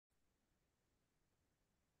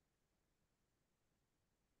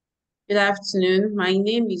Good afternoon. My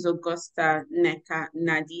name is Augusta Neka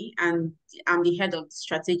Nadi, and I'm the head of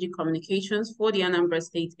strategic communications for the Anambra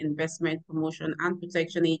State Investment Promotion and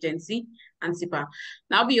Protection Agency, ANTIPA. And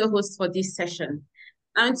I'll be your host for this session.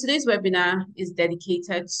 Now, today's webinar is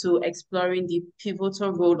dedicated to exploring the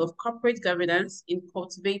pivotal role of corporate governance in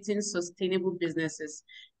cultivating sustainable businesses,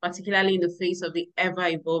 particularly in the face of the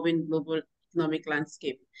ever-evolving global economic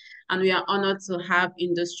landscape. And we are honored to have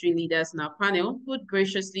industry leaders in our panel who would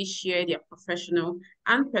graciously share their professional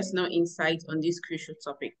and personal insight on this crucial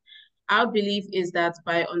topic. Our belief is that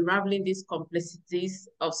by unraveling these complexities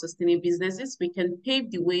of sustainable businesses, we can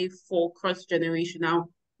pave the way for cross-generational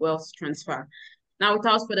wealth transfer. Now,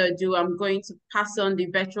 without further ado, I'm going to pass on the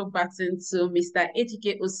virtual baton to Mr.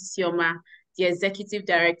 Ejike Osisioma, the Executive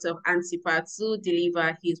Director of ANTIPA, to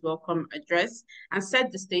deliver his welcome address and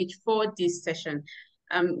set the stage for this session.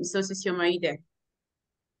 So, Osisioma, are you there?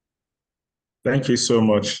 Thank you so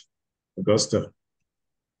much, Augusta.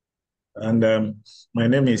 And my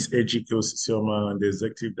name is Ejike Osisioma. I'm the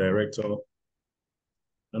Executive Director of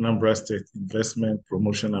Anambra State Investment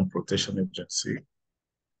Promotion and Protection Agency.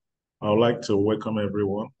 I would like to welcome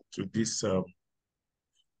everyone to this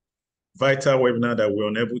vital webinar that we're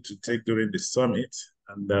unable to take during the summit.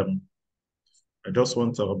 And I just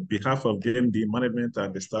want to, on behalf of the MD management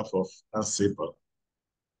and the staff of ANTIPA,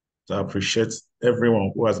 to appreciate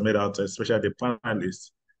everyone who has made out, especially the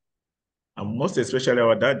panelists, and most especially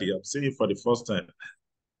our daddy. I'm seeing you for the first time.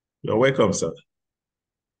 You're welcome, sir.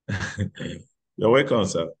 You're welcome,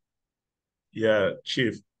 sir. Yeah,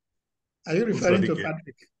 Chief. Are you referring to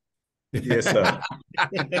Patrick? Yes, sir.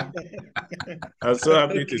 I'm so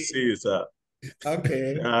happy to see you, sir.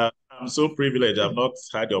 Okay. I'm so privileged. I've not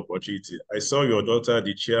had the opportunity. I saw your daughter,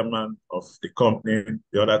 the chairman of the company,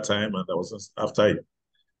 the other time, and I was after you.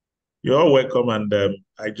 You're all welcome, and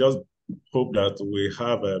I just hope that we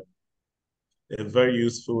have a very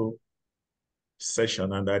useful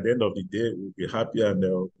session, and at the end of the day, we'll be happy, and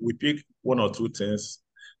we pick one or two things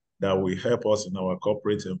that will help us in our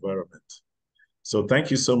corporate environment. So thank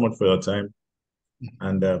you so much for your time,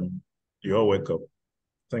 and you're all welcome.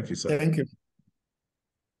 Thank you, sir. Thank you.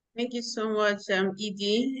 Thank you so much,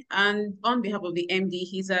 Edie. And on behalf of the MD,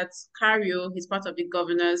 he's at Cario. He's part of the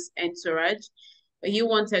governor's entourage. But he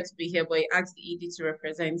wanted to be here, but he asked Edie to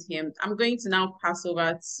represent him. I'm going to now pass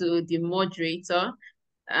over to the moderator,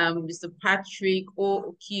 Mr. Patrick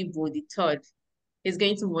Okibo III. He's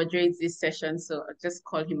going to moderate this session, so I'll just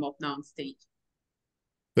call him up now on stage.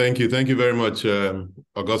 Thank you. Thank you very much,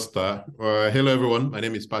 Augusta. Hello, everyone. My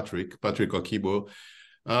name is Patrick Okibo.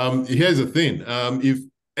 Here's the thing. If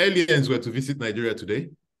aliens were to visit Nigeria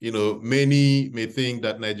today, many may think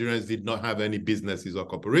that Nigerians did not have any businesses or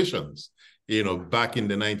corporations, back in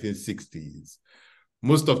the 1960s.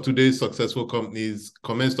 Most of today's successful companies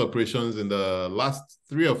commenced operations in the last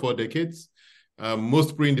 3 or 4 decades.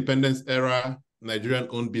 Most pre-independence era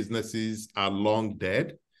Nigerian-owned businesses are long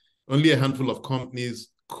dead. Only a handful of companies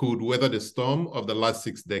could weather the storm of the last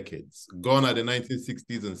 6 decades. Gone are the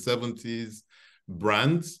 1960s and 70s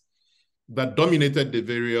brands that dominated the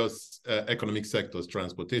various economic sectors: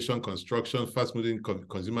 transportation, construction, fast-moving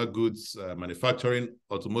consumer goods, manufacturing,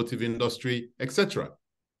 automotive industry, etc.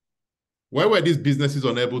 Why were these businesses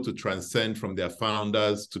unable to transcend from their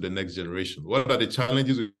founders to the next generation? What are the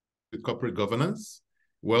challenges with corporate governance,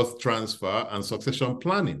 wealth transfer, and succession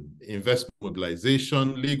planning, investment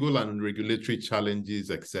mobilization, legal and regulatory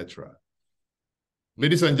challenges, etc.?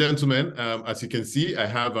 Ladies and gentlemen, as you can see, I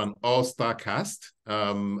have an all-star cast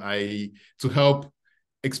to help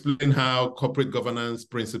explain how corporate governance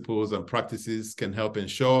principles and practices can help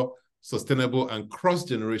ensure sustainable and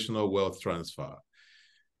cross-generational wealth transfer.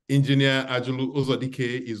 Engineer Ajulu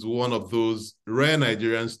Ozodike is one of those rare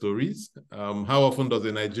Nigerian stories. How often does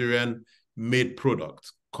a Nigerian-made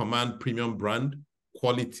product command premium brand,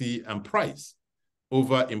 quality, and price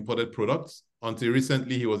over imported products? Until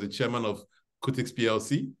recently, he was the chairman of Kutix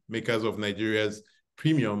PLC, makers of Nigeria's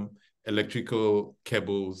premium electrical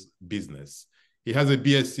cables business. He has a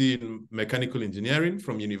BSc in mechanical engineering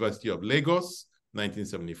from University of Lagos,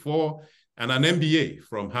 1974, and an MBA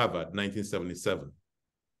from Harvard, 1977.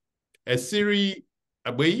 Esiri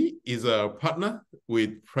Abeyi is a partner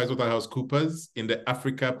with PricewaterhouseCoopers in the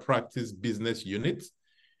Africa Practice Business Unit.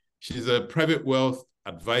 She's a private wealth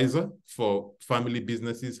advisor for family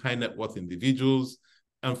businesses, high net worth individuals,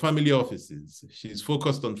 and family offices. She's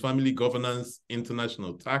focused on family governance,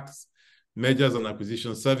 international tax, mergers and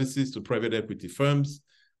acquisition services to private equity firms,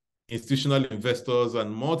 institutional investors,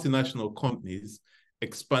 and multinational companies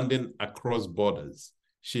expanding across borders.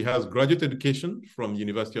 She has graduate education from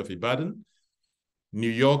University of Ibadan, New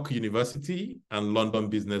York University, and London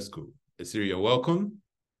Business School. Esiri, you're welcome.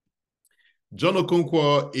 John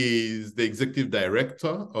Okonkwo is the Executive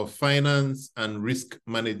Director of Finance and Risk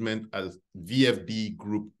Management at VFD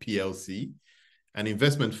Group PLC, an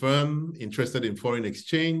investment firm interested in foreign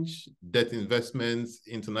exchange, debt investments,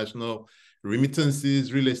 international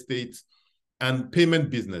remittances, real estate, and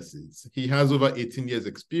payment businesses. He has over 18 years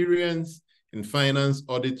experience in finance,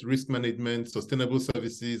 audit, risk management, sustainable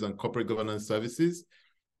services, and corporate governance services.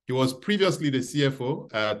 He was previously the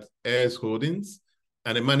CFO at Heirs Holdings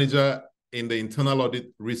and a manager in the Internal Audit,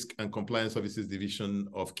 Risk, and Compliance Services Division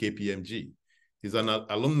of KPMG. He's an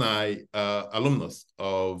alumnus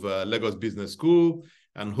of Lagos Business School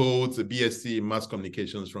and holds a BSc in Mass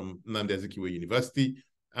Communications from Nnamdi Azikiwe University.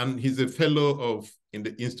 And he's a fellow in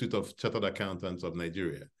the Institute of Chartered Accountants of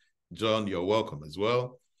Nigeria. John, you're welcome as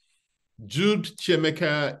well. Jude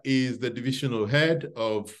Chiemeka is the divisional head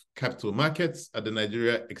of capital markets at the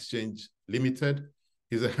Nigeria Exchange Limited.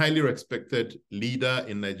 He's a highly respected leader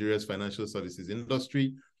in Nigeria's financial services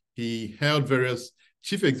industry. He held various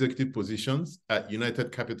chief executive positions at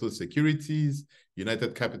United Capital Securities,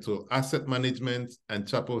 United Capital Asset Management, and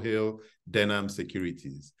Chapel Hill Denham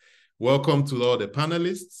Securities. Welcome to all the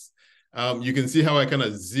panelists. You can see how I kind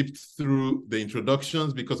of zipped through the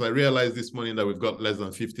introductions because I realized this morning that we've got less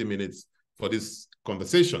than 50 minutes for this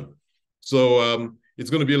conversation. So it's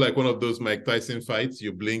going to be like one of those Mike Tyson fights.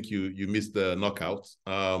 You blink, you miss the knockout.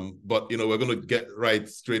 But, you know, we're going to get right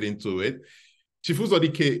straight into it. Chifuzo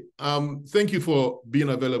Dike, thank you for being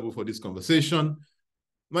available for this conversation.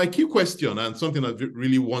 My key question and something I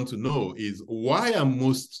really want to know is why are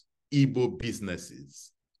most Igbo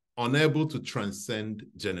businesses unable to transcend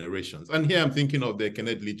generations? And here I'm thinking of the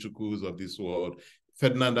Kenneth Lichukus of this world,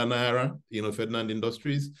 Ferdinand Anara, you know, Ferdinand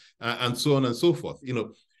Industries, and so on and so forth. You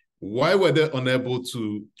know, why were they unable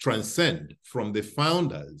to transcend from the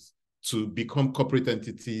founders to become corporate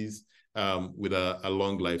entities with a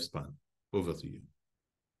long lifespan? Over to you.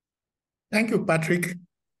 Thank you, Patrick.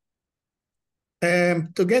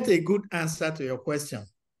 To get a good answer to your question,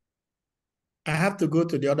 I have to go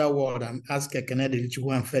to the other world and ask Kennedy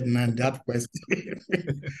Lichuku and Ferdinand that question.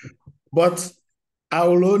 But I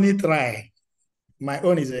will only try. My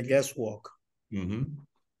own is a guesswork. Mm-hmm.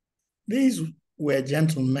 These were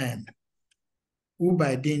gentlemen who,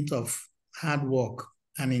 by dint of hard work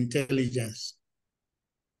and intelligence,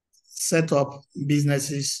 set up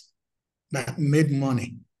businesses that made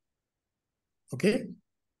money. Okay?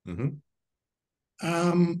 Mm-hmm.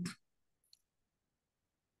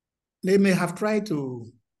 They may have tried to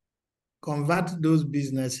convert those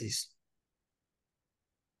businesses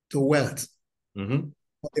to wealth, Mm-hmm.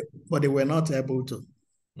 but they were not able to.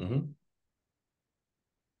 Mm-hmm.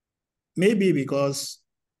 Maybe because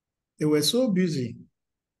they were so busy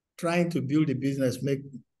trying to build a business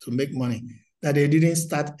to make money that they didn't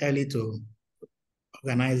start early to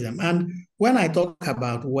organize them. And when I talk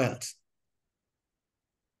about wealth,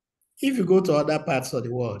 if you go to other parts of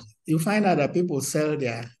the world, you find out that people sell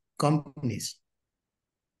their companies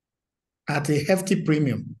at a hefty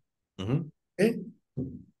premium. Mm-hmm. Okay?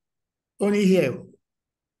 Only here,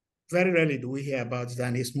 very rarely do we hear about it,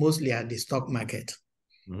 and it's mostly at the stock market.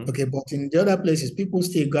 Mm-hmm. Okay, but in the other places, people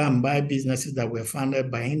still go and buy businesses that were founded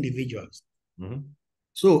by individuals. Mm-hmm.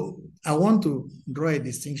 So I want to draw a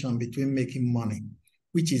distinction between making money,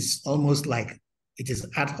 which is almost like it is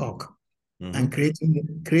ad hoc, Mm-hmm.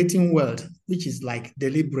 and creating wealth, which is like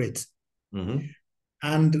deliberate. Mm-hmm.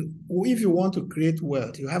 And if you want to create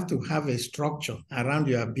wealth, you have to have a structure around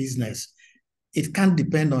your business. It can't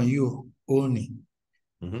depend on you only.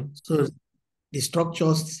 Mm-hmm. So the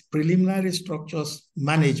structures, preliminary structures,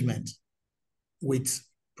 management with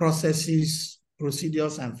processes,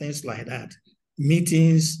 procedures, and things like that,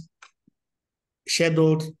 meetings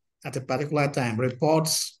scheduled at a particular time,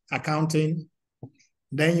 reports, accounting.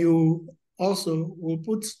 Then you also will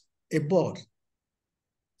put a board.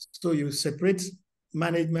 So you separate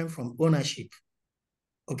management from ownership.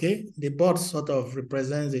 Okay? The board sort of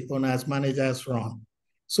represents the owners, managers run.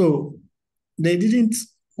 So they didn't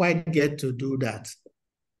quite get to do that.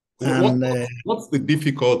 What's the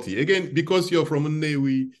difficulty? Again, because you're from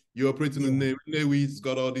Nnewi, you're operating in Nnewi. Nnewi's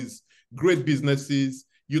got all these great businesses.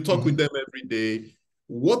 You talk with them every day.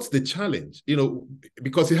 What's the challenge? You know,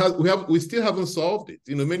 because we still haven't solved it.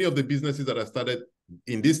 You know, many of the businesses that are started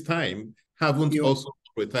in this time haven't also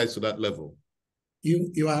prioritized to that level.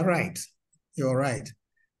 You are right. You're right.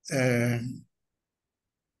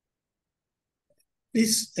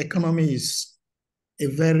 This economy is a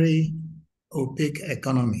very opaque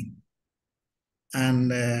economy.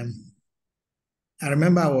 And I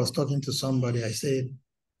remember I was talking to somebody, I said,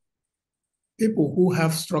 people who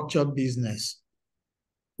have structured business,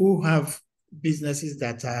 who have businesses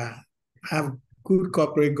that have good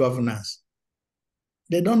corporate governance,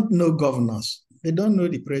 they don't know governors. They don't know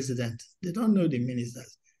the president. They don't know the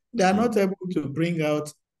ministers. They are not able to bring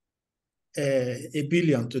out $1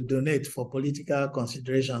 billion to donate for political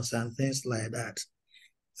considerations and things like that.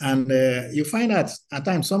 And you find that at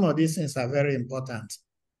times some of these things are very important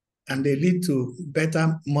and they lead to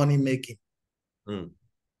better money making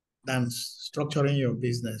than structuring your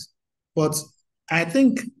business. But I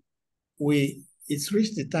think it's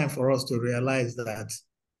reached the time for us to realize that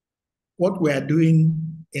what we are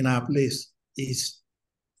doing in our place is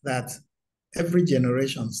that every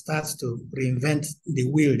generation starts to reinvent the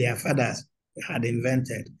wheel their fathers had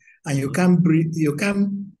invented. And you can't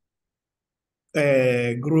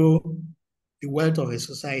grow the wealth of a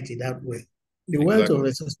society that way. The wealth of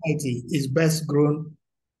a society is best grown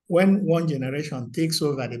when one generation takes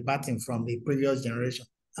over the baton from the previous generation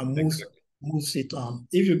and moves it on.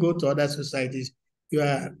 If you go to other societies,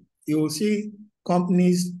 you will see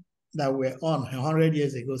companies that were on 100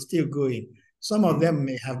 years ago still going. Some of them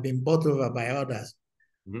may have been bought over by others.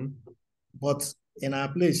 But in our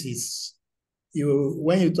places,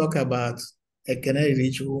 when you talk about Ekene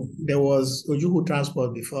Richu, there was Ojuhu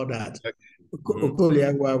Transport before that.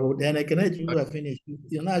 Then Ekene Richu finished.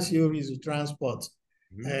 You now see Orizu Transport.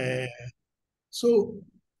 So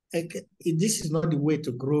this is not the way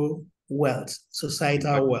to grow wealth,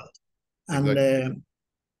 societal wealth. And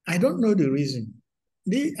I don't know the reason.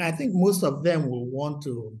 I think most of them will want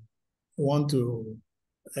to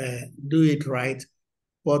do it right,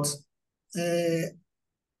 but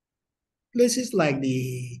places like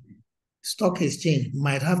the stock exchange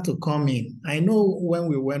might have to come in. I know when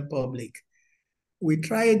we went public,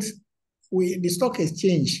 the stock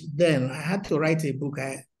exchange then, I had to write a book.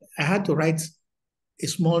 I had to write a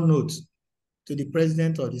small note to the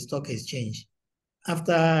president of the stock exchange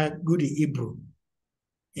after Goody Ibru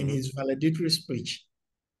in his valedictory speech,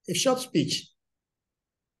 a short speech.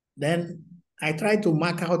 Then I tried to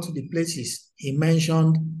mark out the places he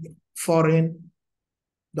mentioned: foreign,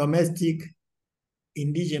 domestic,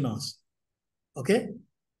 indigenous. Okay?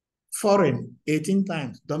 Foreign, 18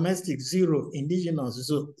 times. Domestic, 0.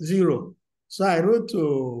 Indigenous, 0. So I wrote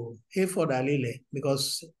to Hayford Alile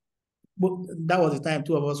because that was the time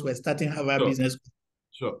two of us were starting Harvard Business.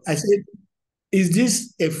 I said, is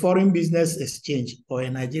this a foreign business exchange or a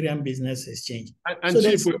Nigerian business exchange? And so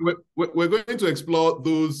Chief, we're going to explore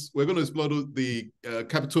those. We're going to explore the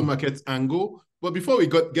capital markets angle. But before we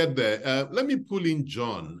get there, let me pull in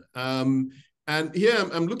John. And here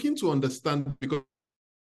I'm looking to understand, because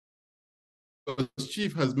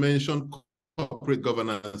Chief has mentioned corporate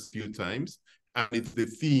governance a few times, and it's the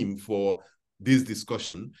theme for this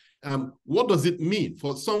discussion. What does it mean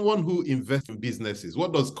for someone who invests in businesses?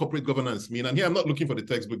 What does corporate governance mean? And here I'm not looking for the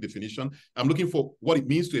textbook definition. I'm looking for what it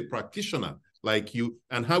means to a practitioner like you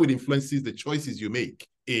and how it influences the choices you make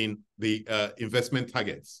in the investment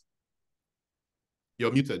targets.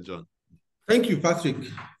 You're muted, John. Thank you, Patrick,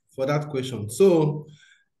 for that question. So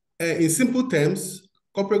in simple terms,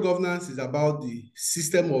 corporate governance is about the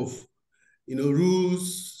system of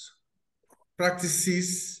rules,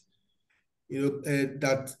 practices,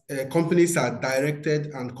 that companies are directed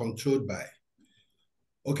and controlled by.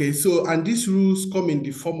 Okay, so, and these rules come in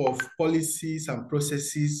the form of policies and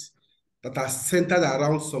processes that are centered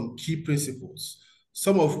around some key principles,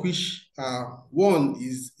 some of which one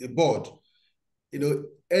is a board.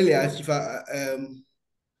 Earlier,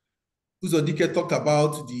 Uzodike talked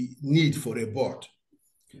about the need for a board.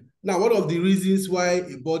 Now, one of the reasons why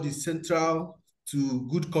a board is central to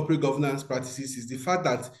good corporate governance practices is the fact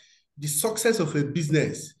that the success of a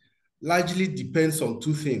business largely depends on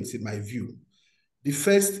two things, in my view. The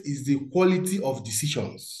first is the quality of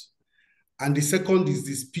decisions, and the second is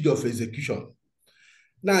the speed of execution.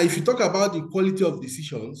 Now, if you talk about the quality of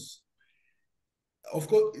decisions, of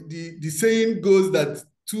course, the saying goes that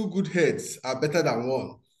two good heads are better than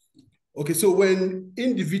one. Okay, so when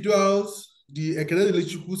individuals, the economic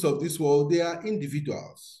of this world, they are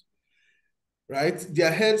individuals, right?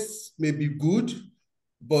 Their heads may be good,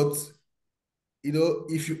 but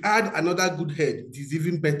if you add another good head, it is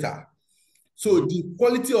even better. So the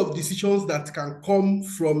quality of decisions that can come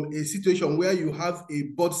from a situation where you have a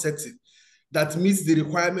board setting that meets the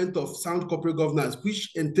requirement of sound corporate governance,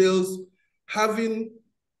 which entails having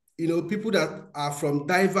people that are from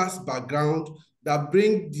diverse background, that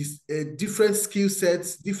bring this different skill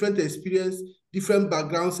sets, different experience, different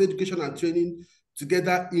backgrounds, education and training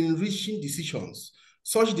together, enriching decisions.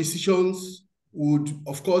 Such decisions would,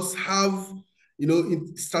 of course, have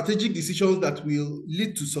strategic decisions that will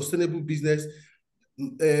lead to sustainable business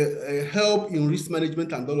help in risk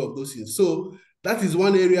management and all of those things. So that is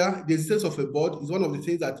one area. The existence of a board is one of the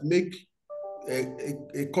things that make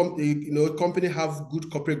a company have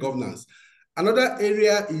good corporate governance. Another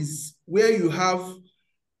area is where you have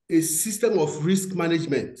a system of risk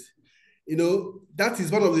management. That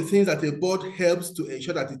is one of the things that a board helps to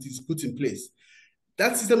ensure that it is put in place.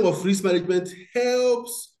 That system of risk management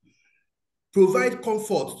helps provide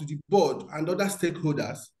comfort to the board and other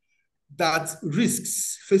stakeholders that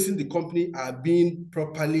risks facing the company are being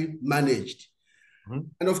properly managed. Mm-hmm.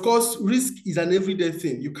 And of course, risk is an everyday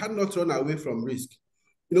thing. You cannot run away from risk.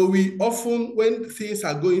 We often, when things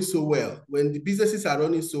are going so well, when the businesses are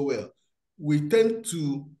running so well, we tend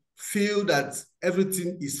to feel that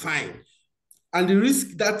everything is fine. And the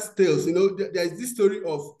risk that tails, there is this story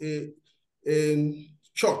of a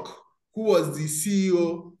Chuck, who was the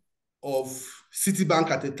CEO of Citibank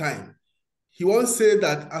at the time. He once said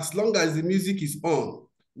that as long as the music is on,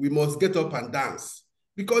 we must get up and dance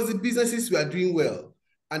because the businesses were doing well.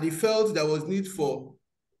 And he felt there was need for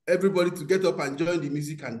everybody to get up and join the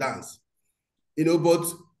music and dance. And that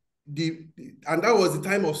was the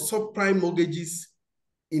time of subprime mortgages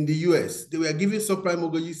in the US. They were giving subprime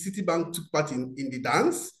mortgages. Citibank took part in the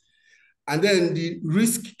dance. And then the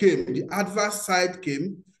risk came, the adverse side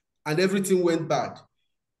came, and everything went bad.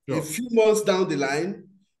 Sure. A few months down the line,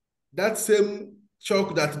 that same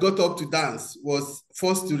Chuck that got up to dance was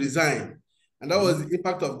forced to resign. And that was the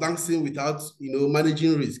impact of dancing without,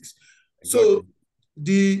 managing risks. Exactly. So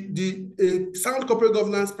the sound corporate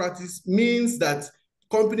governance practice means that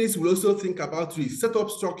companies will also think about risk, set up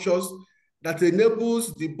structures that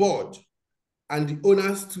enables the board and the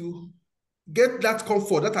owners to get that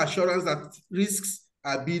comfort, that assurance that risks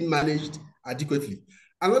are being managed adequately.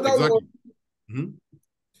 Another one. Mm-hmm.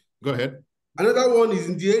 Go ahead. Another one is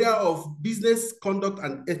in the area of business conduct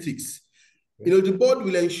and ethics. The board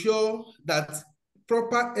will ensure that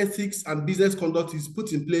proper ethics and business conduct is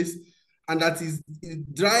put in place and that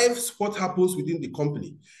it drives what happens within the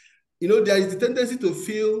company. There is the tendency to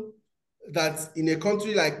feel that in a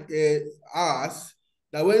country like ours,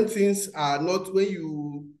 that when things are not, when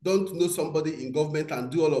you don't know somebody in government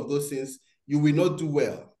and do all of those things, you will not do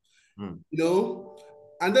well.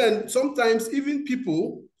 And then sometimes even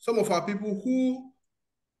some of our people who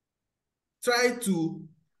try to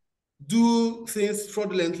do things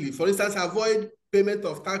fraudulently, for instance, avoid payment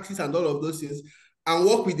of taxes and all of those things, and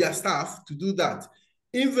work with their staff to do that,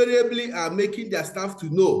 invariably are making their staff to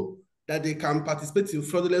know that they can participate in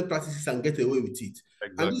fraudulent practices and get away with it.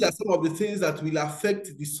 Exactly. And these are some of the things that will affect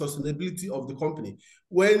the sustainability of the company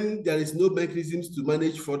when there is no mechanisms to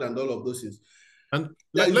manage fraud and all of those things. And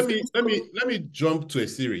let me jump to a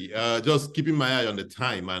Siri, just keeping my eye on the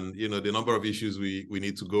time and the number of issues we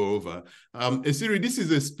need to go over. Siri, this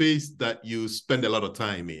is a space that you spend a lot of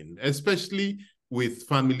time in, especially with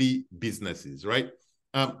family businesses, right?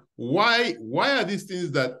 Why are these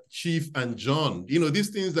things that Chief and John, these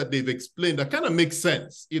things that they've explained that kind of make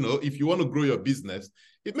sense? If you want to grow your business,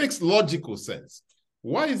 it makes logical sense.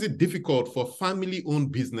 Why is it difficult for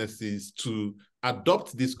family-owned businesses to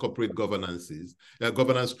adopt these corporate governance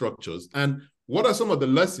structures? And what are some of the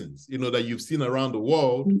lessons, that you've seen around the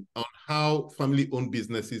world on how family-owned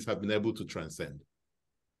businesses have been able to transcend?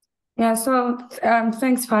 Yeah, so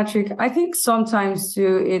thanks, Patrick. I think sometimes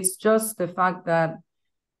too, it's just the fact that,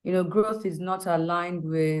 growth is not aligned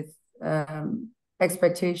with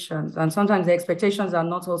expectations. And sometimes the expectations are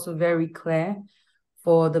not also very clear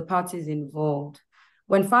for the parties involved.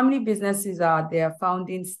 When family businesses are at their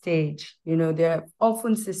founding stage, they're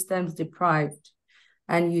often systems deprived.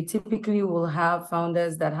 And you typically will have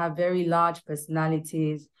founders that have very large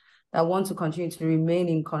personalities that want to continue to remain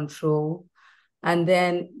in control. And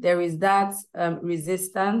then there is that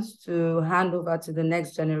resistance to hand over to the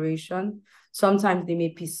next generation. Sometimes they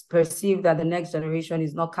may perceive that the next generation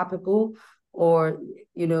is not capable or,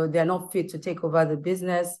 they're not fit to take over the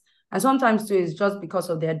business. And sometimes too, it's just because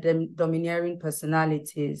of their domineering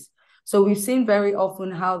personalities. So we've seen very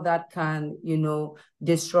often how that can,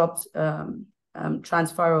 disrupt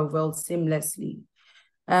transfer of wealth seamlessly.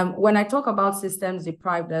 When I talk about systems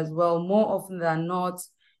deprived as well, more often than not,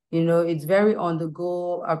 it's very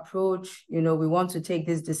on-the-go approach. We want to take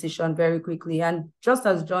this decision very quickly. And just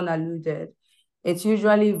as John alluded, it's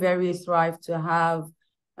usually very thrive to have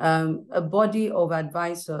a body of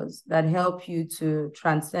advisors that help you to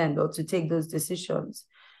transcend or to take those decisions.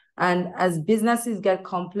 And as businesses get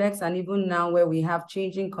complex, and even now where we have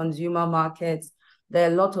changing consumer markets, there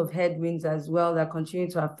are a lot of headwinds as well that continue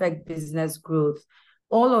to affect business growth.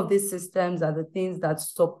 All of these systems are the things that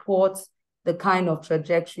support the kind of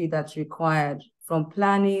trajectory that's required from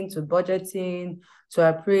planning to budgeting to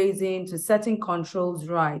appraising to setting controls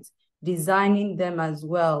right, designing them as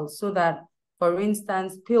well, so that, for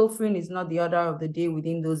instance, pilfering is not the order of the day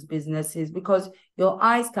within those businesses, because your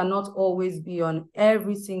eyes cannot always be on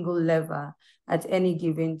every single lever at any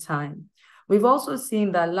given time. We've also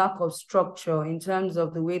seen that lack of structure in terms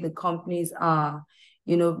of the way the companies are,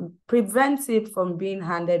 prevents it from being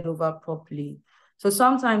handed over properly. So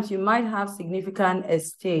sometimes you might have significant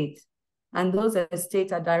estates, and those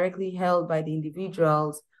estates are directly held by the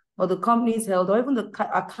individuals, or the companies held, or even the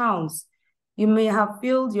accounts. You may have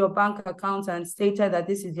filled your bank account and stated that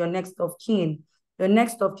this is your next of kin. Your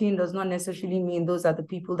next of kin does not necessarily mean those are the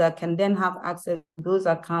people that can then have access to those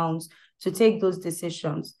accounts to take those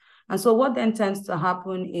decisions. And so what then tends to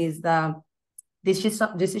happen is that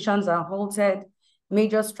decisions are halted.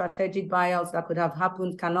 Major strategic buyouts that could have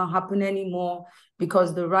happened cannot happen anymore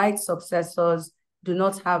because the right successors do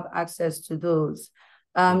not have access to those.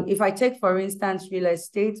 If I take, for instance, real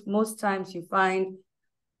estate, most times you find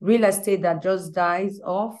real estate that just dies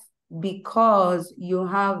off because you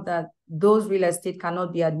have that those real estate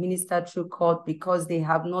cannot be administered through court because they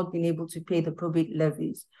have not been able to pay the probate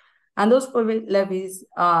levies. And those probate levies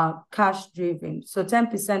are cash driven. So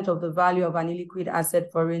 10% of the value of an illiquid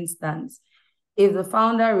asset, for instance, if the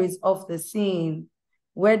founder is off the scene,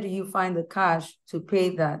 where do you find the cash to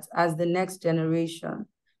pay that as the next generation?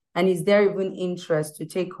 And is there even interest to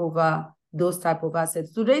take over those type of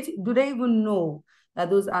assets? Do they even know that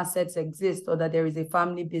those assets exist, or that there is a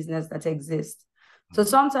family business that exists? So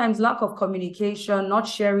sometimes lack of communication, not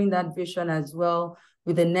sharing that vision as well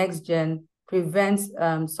with the next gen, prevents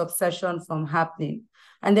succession from happening.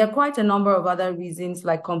 And there are quite a number of other reasons,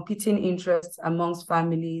 like competing interests amongst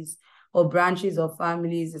families or branches of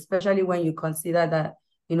families, especially when you consider that,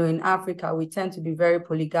 in Africa, we tend to be very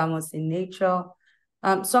polygamous in nature.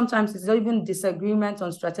 Sometimes it's even disagreement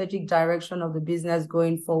on strategic direction of the business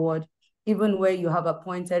going forward, even where you have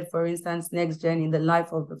appointed, for instance, next gen in the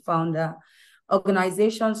life of the founder.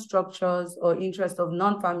 Organization structures or interest of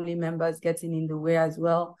non-family members getting in the way as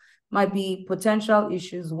well might be potential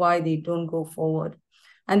issues why they don't go forward.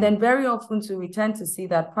 And then very often too, we tend to see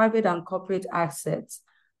that private and corporate assets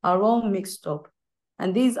are all mixed up.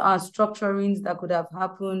 And these are structurings that could have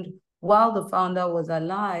happened while the founder was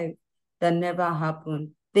alive that never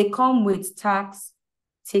happened. They come with tax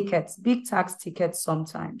tickets, big tax tickets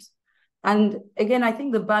sometimes. And again, I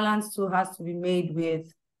think the balance too has to be made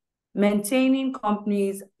with maintaining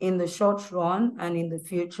companies in the short run and in the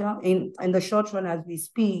future, in the short run as we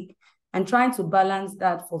speak, and trying to balance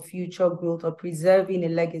that for future growth or preserving a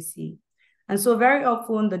legacy. And so very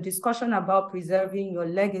often the discussion about preserving your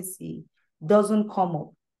legacy doesn't come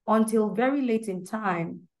up until very late in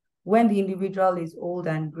time when the individual is old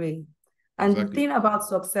and gray. And the thing about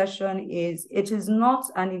succession is it is not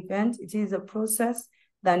an event, it is a process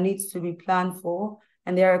that needs to be planned for.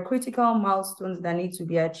 And there are critical milestones that need to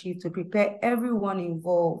be achieved to prepare everyone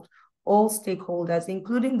involved, all stakeholders,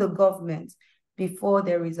 including the government, before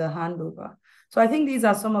there is a handover. So I think these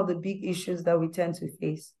are some of the big issues that we tend to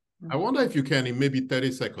face. I wonder if you can, in maybe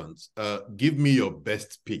 30 seconds, give me your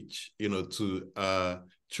best pitch, to a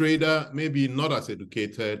trader, maybe not as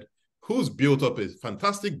educated, who's built up a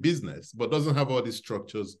fantastic business, but doesn't have all these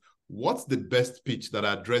structures. What's the best pitch that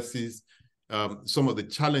addresses some of the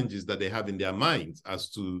challenges that they have in their minds as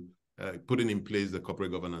to putting in place the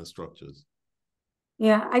corporate governance structures?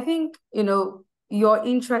 Yeah, I think, your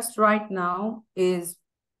interest right now is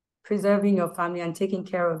preserving your family and taking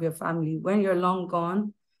care of your family. When you're long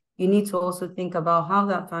gone, you need to also think about how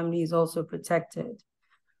that family is also protected.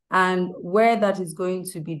 And where that is going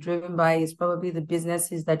to be driven by is probably the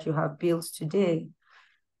businesses that you have built today.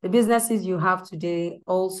 The businesses you have today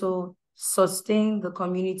also sustain the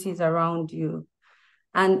communities around you.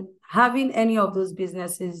 And having any of those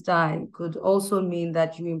businesses die could also mean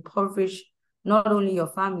that you impoverish not only your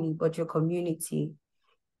family, but your community.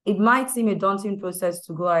 It might seem a daunting process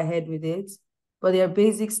to go ahead with it, but there are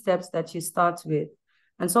basic steps that you start with.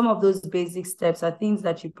 And some of those basic steps are things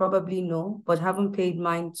that you probably know, but haven't paid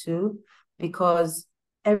mind to because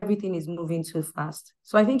everything is moving too fast.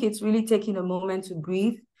 So I think it's really taking a moment to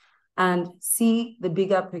breathe and see the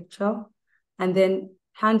bigger picture and then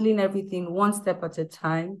handling everything one step at a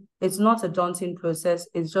time. It's not a daunting process.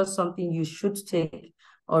 It's just something you should take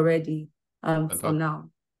already for now.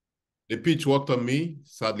 The pitch worked on me.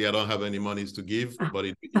 Sadly, I don't have any monies to give, but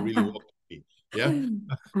it really worked on me. Yeah.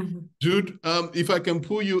 Jude, if I can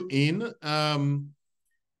pull you in,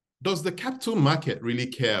 does the capital market really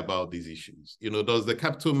care about these issues? Does the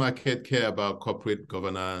capital market care about corporate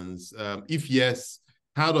governance? If yes,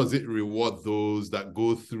 how does it reward those that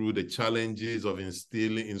go through the challenges of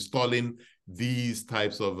installing these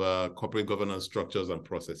types of corporate governance structures and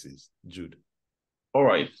processes? Jude. All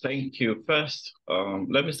right, thank you. First,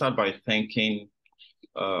 let me start by thanking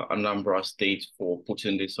Anambra State for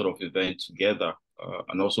putting this sort of event together,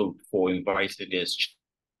 and also for inviting us.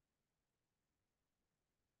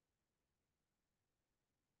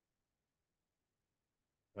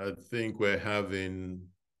 I think we're having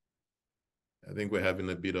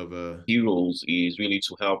a bit of a... Key roles is really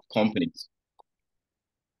to help companies.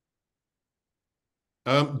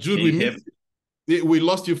 Jude, we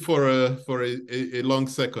lost you for a long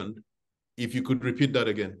second. If you could repeat that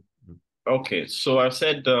again. Okay, so I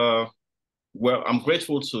said, well, we are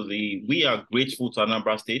grateful to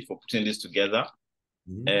Anambra State for putting this together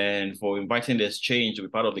and for inviting the exchange to be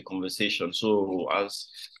part of the conversation. So as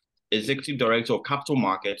Executive Director of Capital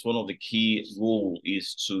Markets, one of the key roles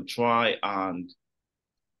is to try and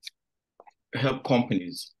help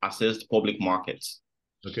companies access the public markets.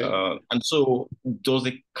 Okay. And so does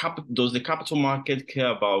the capital market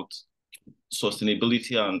care about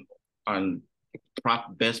sustainability and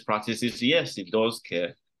best practices? Yes, it does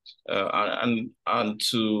care. And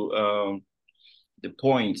to the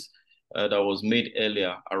point that was made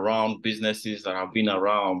earlier around businesses that have been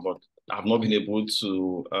around but have not been able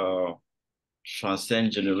to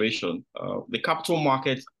transcend generation, the capital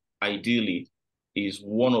market ideally is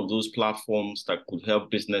one of those platforms that could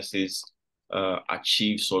help businesses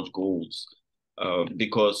achieve such goals,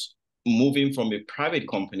 because moving from a private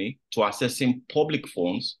company to accessing public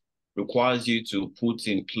funds requires you to put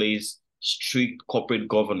in place strict corporate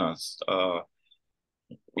governance.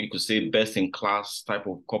 We could say best-in-class type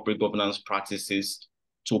of corporate governance practices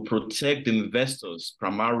to protect the investors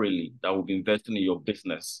primarily that will be investing in your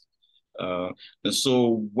business. And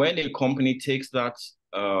so when a company takes that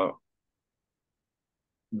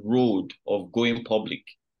road of going public,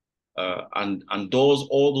 and does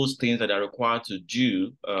all those things that are required to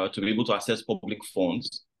do to be able to access public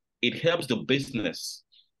funds, it helps the business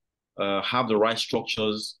have the right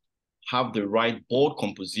structures, have the right board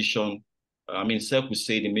composition. I mean, SEC would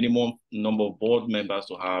say the minimum number of board members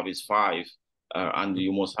to have is 5, and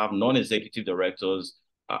you must have non-executive directors,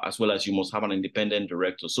 as well as you must have an independent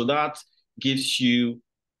director. So that gives you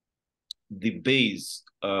the base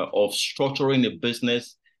of structuring a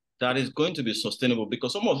business that is going to be sustainable,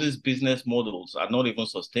 because some of these business models are not even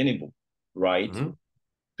sustainable, right?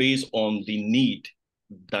 Based on the need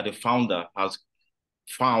that the founder has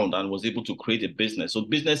found and was able to create a business. So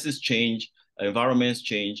businesses change, environments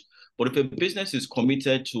change, but if a business is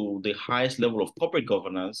committed to the highest level of corporate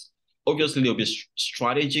governance, obviously there'll be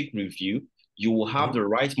strategic review. You will have the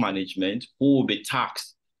right management who will be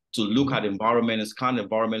tasked to look at environment and scan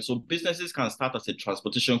environment. So businesses can start as a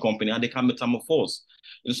transportation company and they can metamorphose.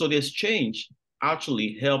 And so the exchange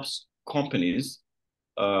actually helps companies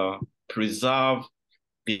preserve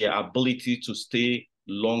their ability to stay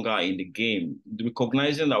longer in the game,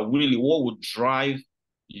 recognizing that really what would drive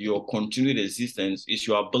your continued existence is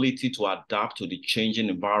your ability to adapt to the changing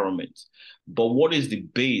environment. But what is the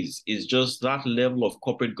base is just that level of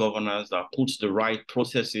corporate governance that puts the right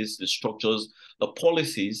processes, the structures, the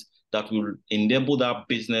policies that will enable that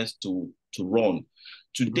business to run.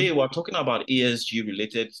 Today, we're talking about ESG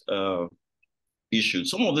related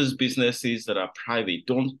issues. Some of these businesses that are private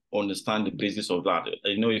don't understand the basis of that.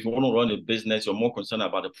 You know, if you want to run a business, you're more concerned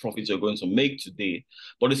about the profits you're going to make today.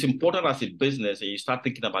 But it's important as a business that you start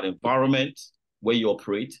thinking about environment where you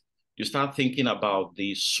operate. You start thinking about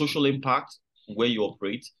the social impact where you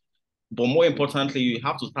operate. But more importantly, you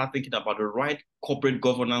have to start thinking about the right corporate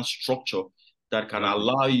governance structure that can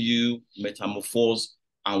allow you metamorphose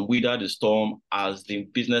and weather the storm as the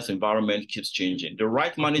business environment keeps changing. The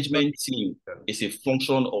right management team is a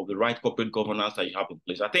function of the right corporate governance that you have in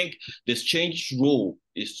place. I think this change role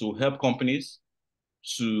is to help companies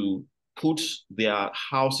to put their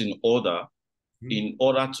house in order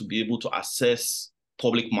to be able to access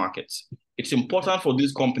public markets. It's important for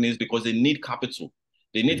these companies because they need capital.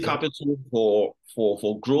 They need capital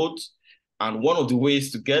for growth. And one of the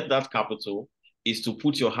ways to get that capital is to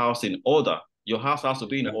put your house in order. Your house has to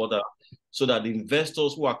be in order so that the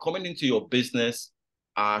investors who are coming into your business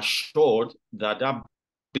are assured that that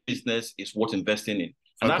business is worth investing in.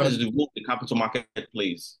 And that is the role the capital market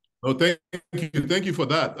plays. Oh, thank you. Thank you for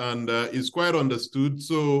that. And it's quite understood.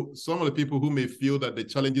 So some of the people who may feel that the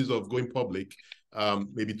challenges of going public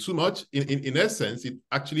may be too much, in essence, it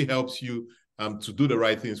actually helps you to do the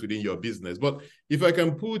right things within your business. But if I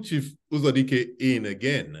can put Chief Uzodike in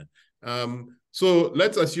again, so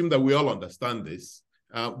let's assume that we all understand this,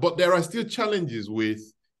 but there are still challenges with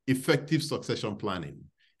effective succession planning.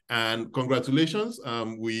 And congratulations,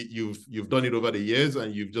 you've done it over the years,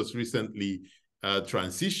 and you've just recently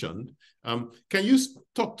transitioned. Can you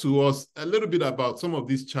talk to us a little bit about some of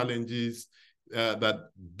these challenges that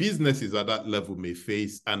businesses at that level may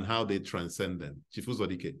face and how they transcend them? Chief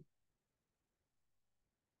Uzodike.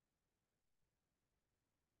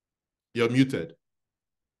 You're muted.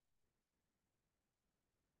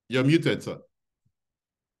 You're muted, sir.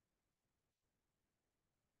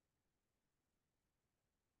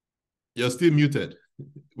 You're still muted.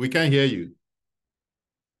 We can't hear you.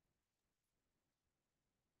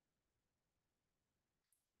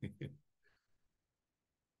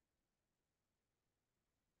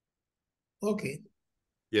 Okay.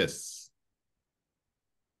 Yes.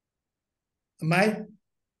 Am I?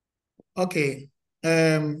 Okay.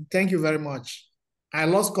 Thank you very much. I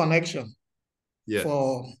lost connection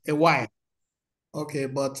for a while. Okay,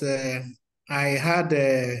 but I had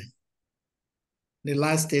the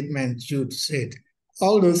last statement Jude said.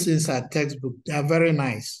 All those things are textbook. They are very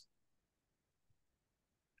nice.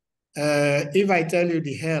 If I tell you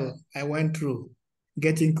the hell I went through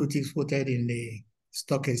getting Kutix quoted in the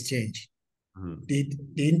stock exchange, the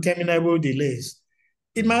interminable delays,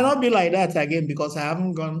 it might not be like that again because I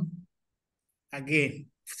haven't gone again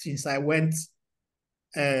since I went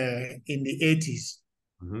in the 80s.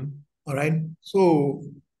 All right. So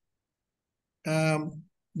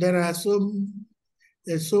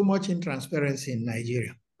there's so much intransparency in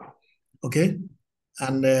Nigeria. Okay.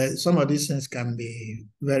 And some of these things can be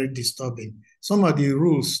very disturbing. Some of the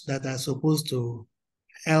rules that are supposed to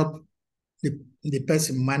help the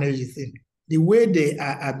person manage the thing, the way they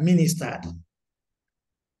are administered,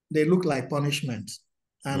 they look like punishment.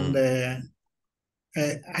 And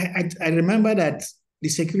I remember that the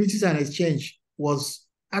Securities and Exchange was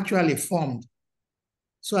actually formed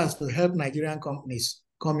so as to help Nigerian companies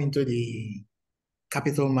come into the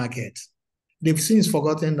capital market. They've since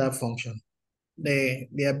forgotten that function. They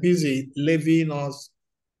are busy levying us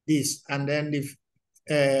this, and then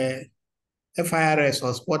the FIRS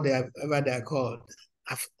or whatever they are called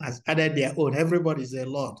has added their own. Everybody's a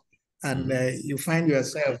lot, and you find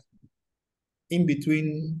yourself in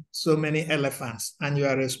between so many elephants, and you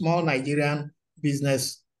are a small Nigerian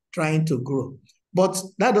business trying to grow. But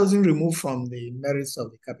that doesn't remove from the merits of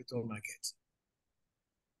the capital market.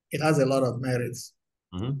 It has a lot of merits.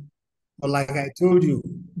 But like I told you,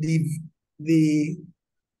 the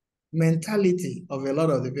mentality of a lot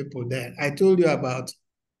of the people there, I told you about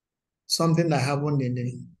something that happened in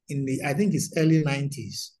the I think it's early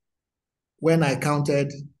 90s, when I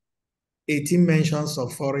counted 18 mentions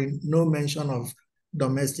of foreign, no mention of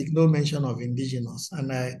domestic, no mention of indigenous.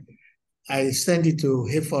 And I sent it to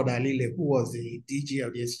Hayford Alile, who was the DG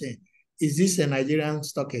of the exchange. Is this a Nigerian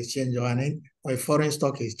stock exchange or a foreign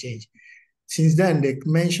stock exchange? Since then, they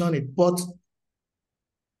mentioned it, but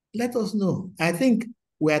let us know. I think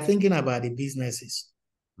we are thinking about the businesses.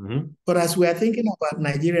 But as we are thinking about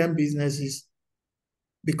Nigerian businesses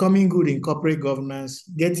becoming good in corporate governance,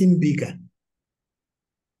 getting bigger,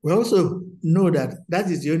 we also know that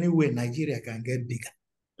that is the only way Nigeria can get bigger.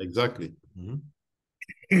 Exactly.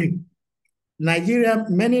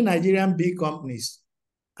 Many Nigerian big companies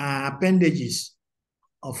are appendages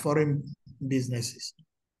of foreign businesses.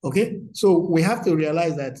 Okay, so we have to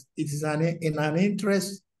realize that it is in an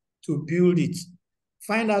interest to build it.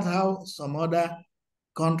 Find out how some other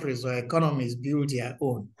countries or economies build their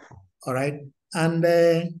own. All right, and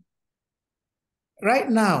right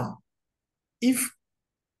now, if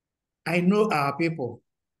I know our people,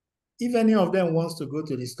 if any of them wants to go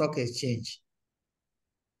to the stock exchange,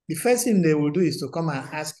 the first thing they will do is to come and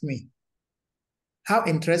ask me, how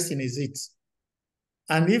interesting is it?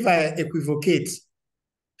 And if I equivocate,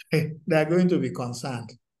 they are going to be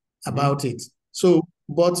concerned about it. So,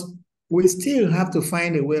 but we still have to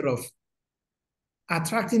find a way of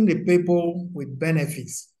attracting the people with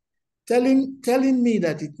benefits. Telling me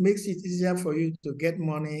that it makes it easier for you to get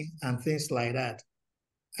money and things like that,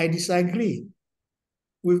 I disagree.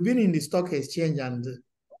 We've been in the stock exchange, and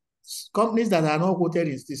companies that are not quoted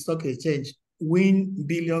in the stock exchange win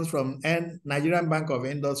billions from Nigerian Bank of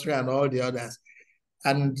Industry and all the others.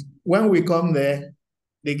 And when we come there,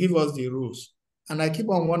 they give us the rules. And I keep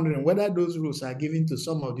on wondering whether those rules are given to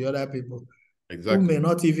some of the other people who may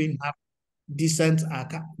not even have decent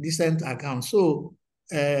accounts. So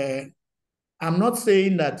I'm not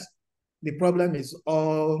saying that the problem is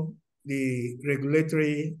all the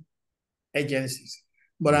regulatory agencies,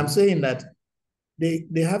 but I'm saying that they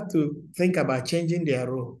have to think about changing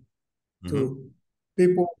their role to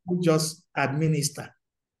people who just administer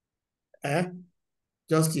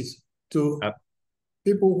justice to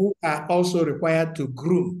people who are also required to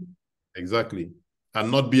groom. Exactly.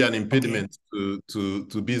 And not be an impediment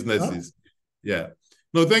to businesses. Huh? Yeah.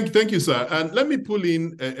 No, thank you, sir. And let me pull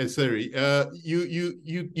in Seri.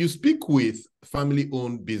 You speak with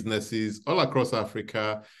family-owned businesses all across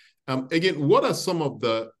Africa. Again, what are some of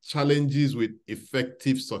the challenges with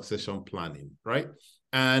effective succession planning, right?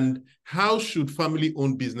 And how should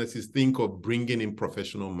family-owned businesses think of bringing in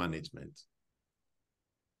professional management?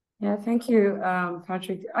 Yeah, thank you,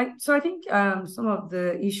 Patrick. So I think some of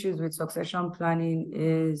the issues with succession planning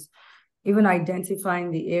is even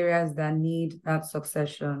identifying the areas that need that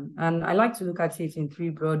succession. And I like to look at it in three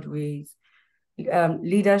broad ways: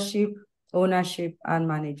 leadership, ownership, and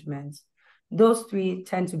management. Those three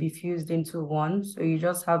tend to be fused into one. So you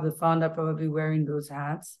just have the founder probably wearing those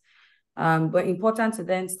hats. But important to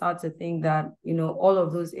then start to think that, all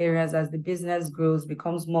of those areas, as the business grows,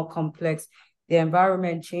 becomes more complex, the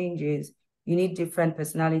environment changes, you need different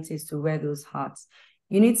personalities to wear those hats.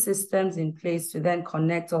 You need systems in place to then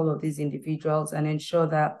connect all of these individuals and ensure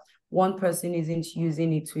that one person isn't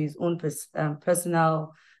using it to his own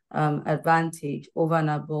personal advantage over and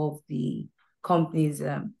above the company's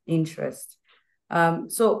interest.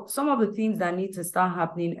 So some of the things that need to start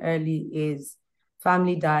happening early is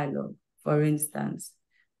family dialogue, for instance.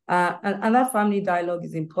 And that family dialogue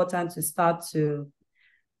is important to start to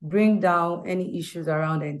bring down any issues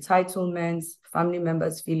around entitlements, family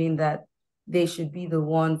members feeling that they should be the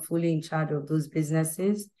one fully in charge of those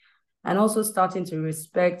businesses, and also starting to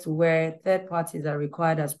respect where third parties are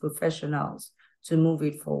required as professionals to move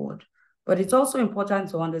it forward. But it's also important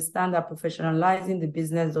to understand that professionalizing the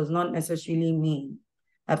business does not necessarily mean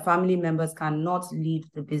that family members cannot lead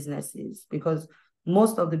the businesses, because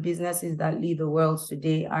most of the businesses that lead the world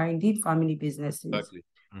today are indeed family businesses. Exactly.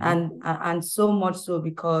 Mm-hmm. And so much so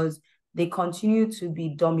because they continue to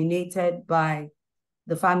be dominated by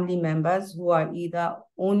the family members who are either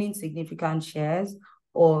owning significant shares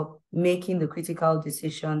or making the critical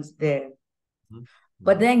decisions there. Mm-hmm.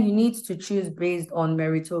 But then you need to choose based on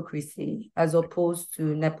meritocracy as opposed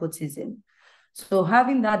to nepotism. So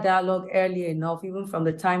having that dialogue early enough, even from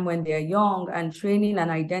the time when they're young, and training and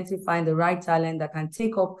identifying the right talent that can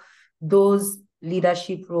take up those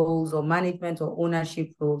leadership roles or management or ownership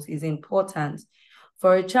roles is important.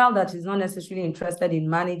 For a child that is not necessarily interested in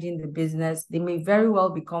managing the business, they may very well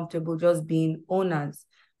be comfortable just being owners,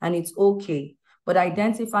 and it's okay. But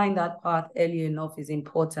identifying that path early enough is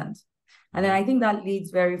important. And then I think that leads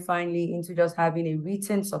very finely into just having a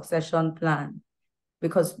written succession plan,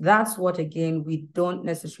 because that's what, again, we don't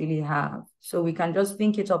necessarily have. So we can just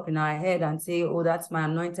think it up in our head and say, oh, that's my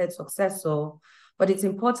anointed successor. But it's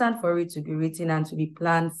important for it to be written and to be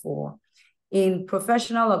planned for. In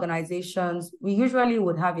professional organizations, we usually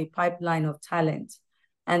would have a pipeline of talent,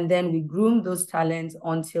 and then we groom those talents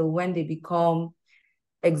until when they become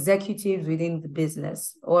executives within the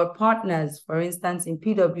business or partners. For instance, in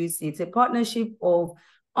PwC, it's a partnership of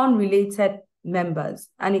unrelated members,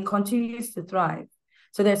 and it continues to thrive.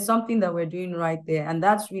 So there's something that we're doing right there, and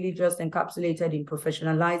that's really just encapsulated in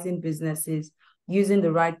professionalizing businesses, using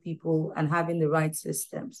the right people, and having the right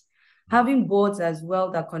systems. Having boards as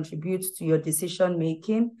well that contributes to your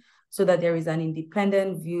decision-making so that there is an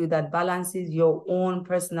independent view that balances your own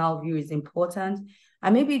personal view is important.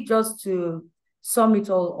 And maybe just to sum it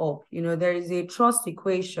all up, there is a trust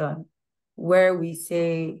equation where we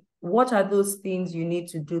say, what are those things you need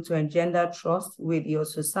to do to engender trust with your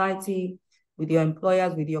society, with your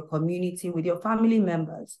employers, with your community, with your family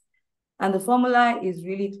members? And the formula is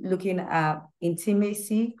really looking at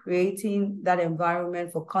intimacy, creating that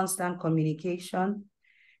environment for constant communication,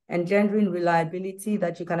 engendering reliability,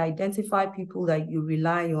 that you can identify people that you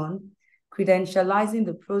rely on, credentializing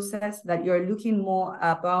the process, that you're looking more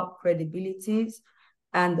about credibilities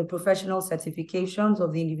and the professional certifications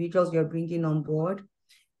of the individuals you're bringing on board.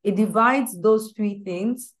 It divides those three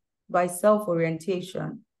things by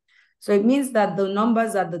self-orientation. So it means that the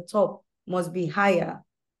numbers at the top must be higher,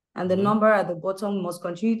 and the number at the bottom must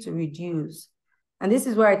continue to reduce. And this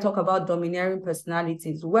is where I talk about domineering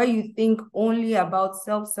personalities, where you think only about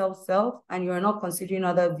self, and you're not considering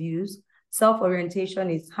other views. Self-orientation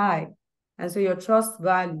is high, and so your trust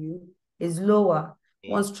value is lower.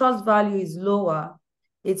 Once trust value is lower,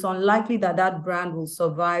 it's unlikely that that brand will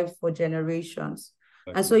survive for generations.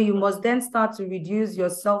 And so you must then start to reduce your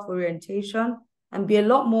self-orientation and be a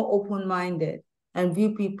lot more open-minded and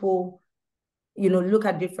view people, look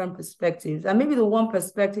at different perspectives. And maybe the one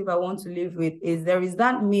perspective I want to leave with is there is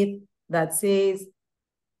that myth that says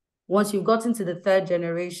once you've gotten to the third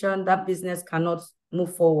generation, that business cannot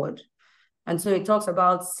move forward. And so it talks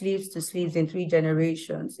about sleeves to sleeves in 3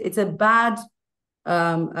 generations. It's a bad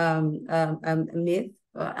myth.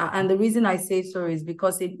 And the reason I say so is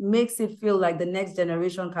because it makes it feel like the next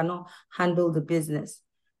generation cannot handle the business.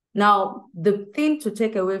 Now, the thing to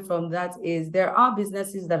take away from that is there are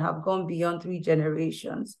businesses that have gone beyond 3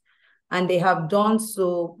 generations, and they have done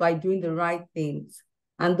so by doing the right things.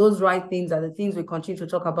 And those right things are the things we continue to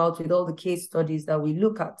talk about with all the case studies that we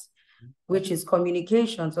look at, which is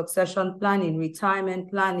communication, succession planning,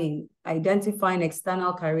 retirement planning, identifying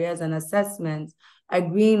external careers and assessments,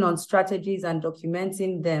 agreeing on strategies and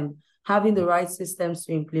documenting them, having the right systems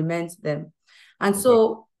to implement them. And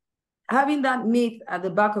so having that myth at the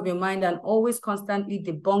back of your mind and always constantly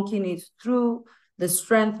debunking it through the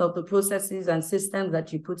strength of the processes and systems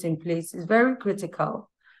that you put in place is very critical.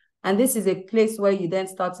 And this is a place where you then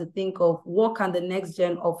start to think of what can the next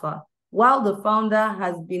gen offer? While the founder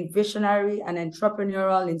has been visionary and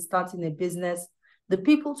entrepreneurial in starting a business, the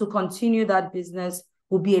people to continue that business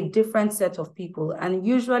will be a different set of people. And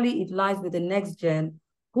usually it lies with the next gen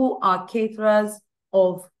who are caterers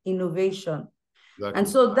of innovation. Exactly. And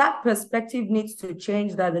so that perspective needs to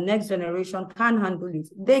change, that the next generation can handle it.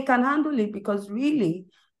 They can handle it because really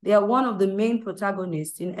they are one of the main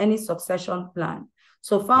protagonists in any succession plan.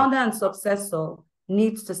 So founder and successor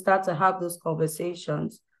needs to start to have those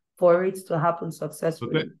conversations for it to happen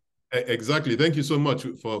successfully. Okay. Exactly. Thank you so much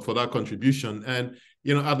for that contribution. And,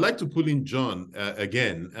 you know, I'd like to pull in John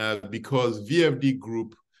again, because VFD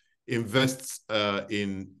Group invests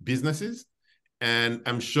in businesses. And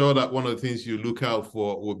I'm sure that one of the things you look out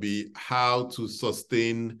for will be how to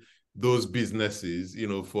sustain those businesses, you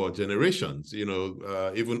know, for generations, you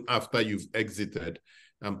know, even after you've exited.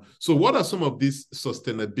 So what are some of these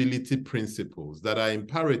sustainability principles that are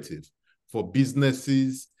imperative for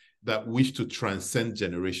businesses that wish to transcend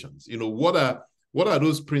generations? You know, what are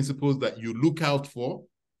those principles that you look out for?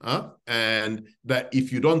 And that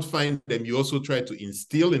if you don't find them, you also try to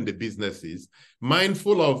instill in the businesses,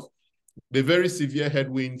 mindful of the very severe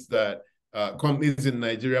headwinds that companies in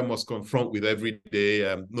Nigeria must confront with every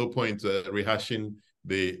day. No point rehashing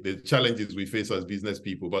the challenges we face as business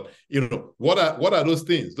people. But, you know, what are those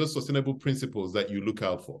things, those sustainable principles that you look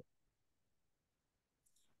out for?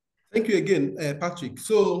 Thank you again, Patrick.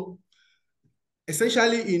 So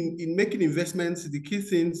essentially in making investments, the key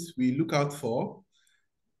things we look out for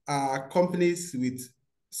are companies with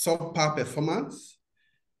subpar performance,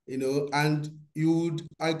 you know, and you would,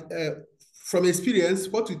 from experience,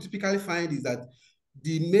 what we typically find is that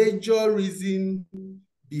the major reason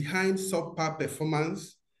behind subpar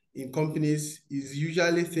performance in companies is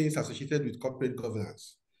usually things associated with corporate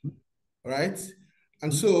governance, right?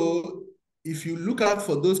 And so if you look out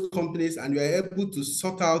for those companies and you are able to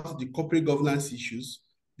sort out the corporate governance issues,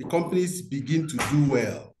 the companies begin to do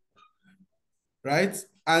well, right?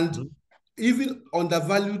 And even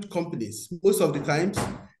undervalued companies, most of the times,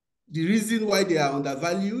 the reason why they are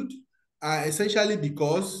undervalued are essentially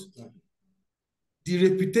because the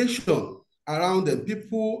reputation around them,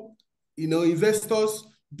 people, you know, investors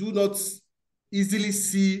do not easily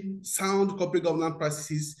see sound corporate governance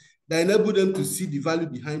practices that enable them to see the value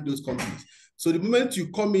behind those companies. So the moment you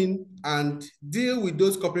come in and deal with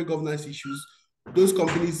those corporate governance issues, those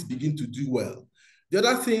companies begin to do well. The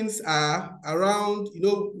other things are around, you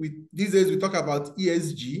know, these days we talk about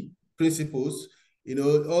ESG principles, you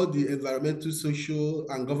know, all the environmental, social,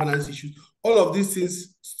 and governance issues. All of these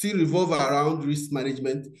things still revolve around risk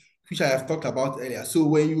management, which I have talked about earlier. So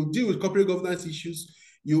when you deal with corporate governance issues,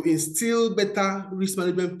 you instill better risk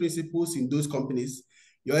management principles in those companies.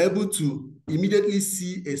 You're able to immediately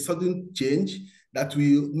see a sudden change that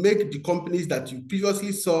will make the companies that you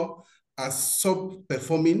previously saw as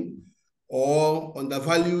sub-performing or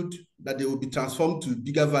undervalued, that they will be transformed to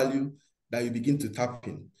bigger value that you begin to tap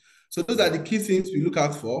in. So those are the key things we look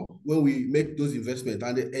out for when we make those investments,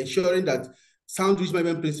 and ensuring that sound risk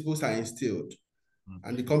management principles are instilled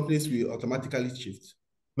and the companies will automatically shift.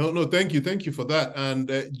 No, thank you. Thank you for that.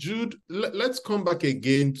 And Jude, let's come back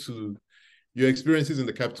again to your experiences in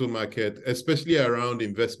the capital market, especially around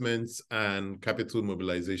investments and capital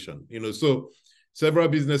mobilization. You know, so several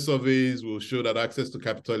business surveys will show that access to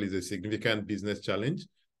capital is a significant business challenge,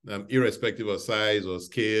 irrespective of size or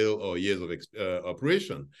scale or years of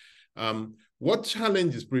operation. What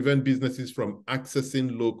challenges prevent businesses from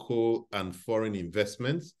accessing local and foreign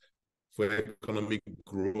investments for economic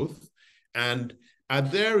growth? And are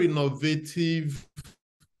there innovative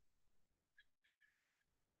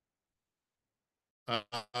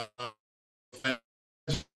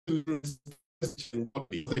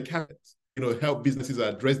help businesses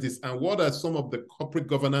address this? And what are some of the corporate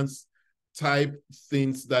governance type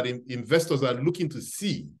things that investors are looking to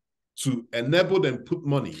see to enable them put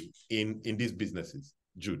money in these businesses?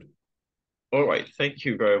 Jude. All right, thank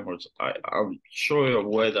you very much. I'm sure you're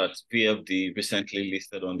aware that VFD recently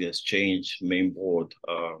listed on the exchange main board,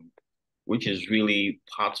 which is really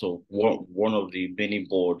part of one of the many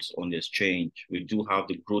boards on the exchange. We do have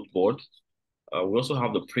the growth board. We also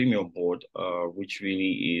have the premium board, which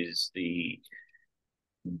really is the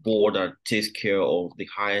board that takes care of the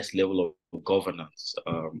highest level of governance.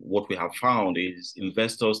 What we have found is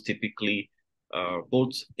investors typically,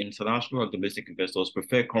 both international and domestic investors,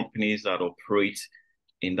 prefer companies that operate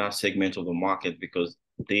in that segment of the market because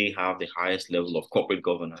they have the highest level of corporate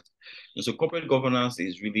governance. And so corporate governance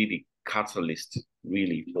is really the catalyst,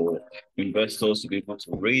 really, for investors to be able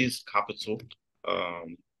to raise capital,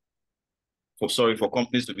 for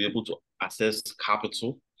companies to be able to access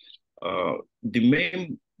capital.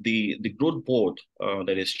 The growth board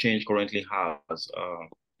that exchange currently has,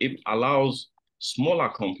 it allows smaller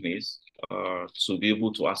companies to be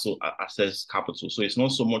able to also access capital. So it's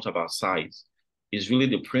not so much about size. It's really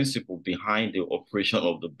the principle behind the operation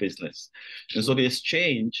of the business. And so the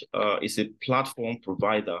exchange is a platform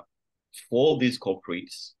provider for these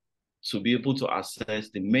corporates to be able to access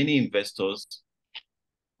the many investors.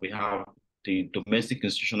 We have the domestic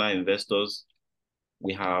institutional investors,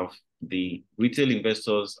 we have the retail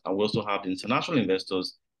investors, and we also have the international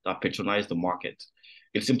investors that patronize the market.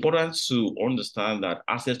 It's important to understand that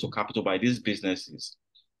access to capital by these businesses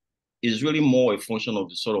is really more a function of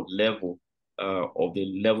the sort of level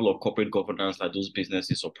of corporate governance that those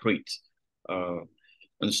businesses operate.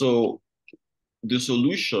 And so the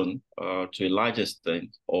solution to a large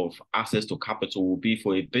extent of access to capital will be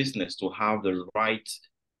for a business to have the right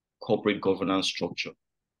corporate governance structure,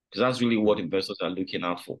 because that's really what investors are looking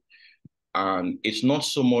out for. And it's not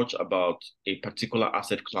so much about a particular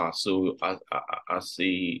asset class. So as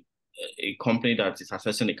a company that is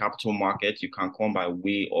accessing the capital market, you can come by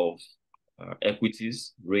way of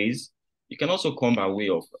equities raise. You can also come by way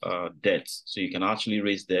of debt. So you can actually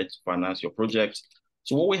raise debt to finance your project.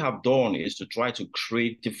 So what we have done is to try to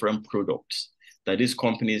create different products that these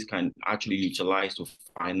companies can actually utilize to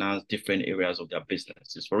finance different areas of their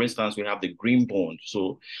businesses. For instance, we have the green bond.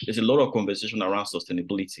 So there's a lot of conversation around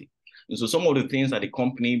sustainability. And so some of the things that the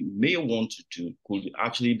company may want to do could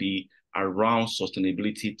actually be around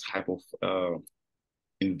sustainability type of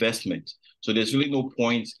investment. So there's really no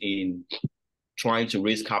point in trying to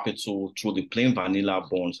raise capital through the plain vanilla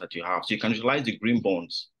bonds that you have. So you can utilize the green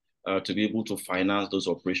bonds to be able to finance those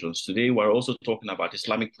operations. Today, we're also talking about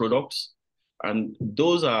Islamic products. And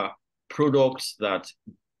those are products that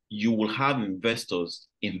you will have investors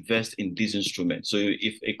invest in these instruments. So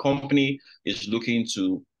if a company is looking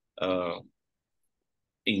to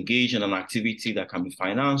engage in an activity that can be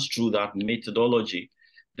financed through that methodology,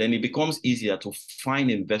 then it becomes easier to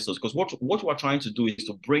find investors. Because what we're trying to do is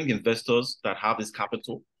to bring investors that have this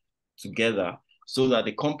capital together so that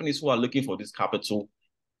the companies who are looking for this capital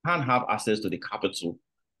can have access to the capital.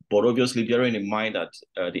 But obviously, bearing in mind that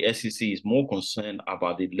the SEC is more concerned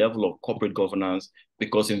about the level of corporate governance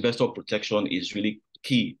because investor protection is really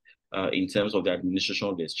key in terms of the administration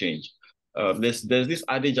of the exchange. There's this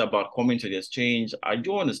adage about coming to the exchange. I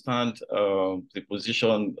do understand the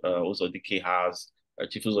position Uzodike has,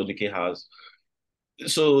 Chief Uzodike has.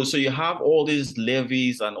 So you have all these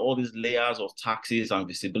levies and all these layers of taxes and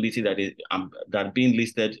visibility that being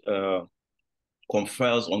listed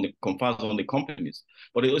confers on the companies.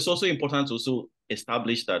 But it's also important to also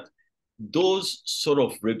establish that those sort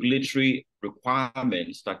of regulatory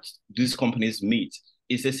requirements that these companies meet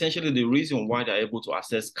is essentially the reason why they're able to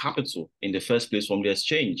access capital in the first place from the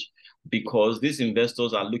exchange, because these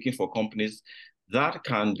investors are looking for companies that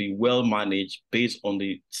can be well managed based on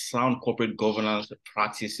the sound corporate governance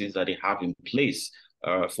practices that they have in place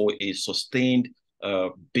for a sustained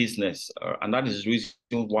business. And that is the reason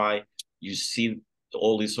why you see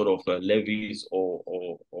all these sort of levies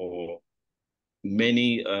or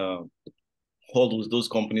many hurdles those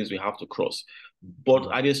companies will have to cross.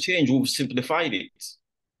 But at the exchange, we've simplified it.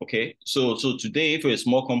 Okay, so today, if you're a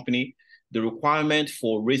small company, the requirement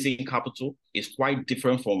for raising capital is quite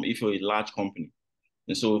different from if you're a large company.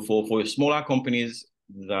 And so for smaller companies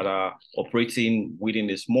that are operating within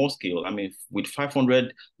a small scale, I mean, with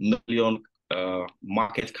 500 million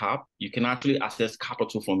market cap, you can actually access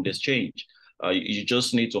capital from the exchange. You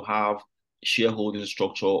just need to have shareholding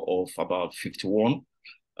structure of about 51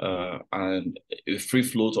 and a free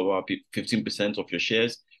float of about 15% of your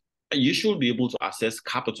shares. You should be able to access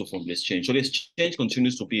capital from the exchange. So the exchange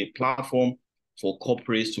continues to be a platform for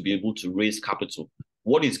corporates to be able to raise capital.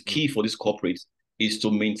 What is key for these corporates is to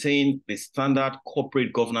maintain the standard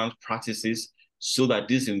corporate governance practices so that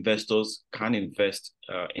these investors can invest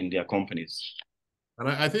in their companies. And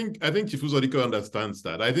I think Chief Uzodike understands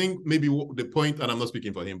that. I think maybe the point, and I'm not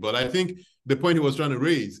speaking for him, but I think the point he was trying to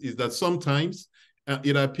raise is that sometimes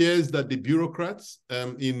it appears that the bureaucrats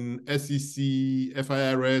in SEC,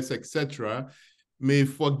 FIRS, etc., may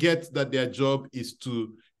forget that their job is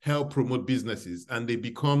to help promote businesses, and they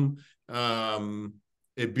become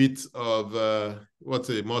a bit of what's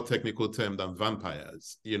a more technical term than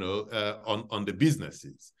vampires, on the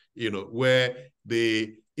businesses, where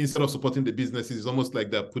they, instead of supporting the businesses, it's almost like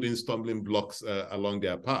they're putting stumbling blocks along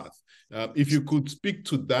their path. If you could speak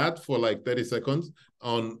to that for like 30 seconds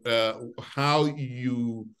on how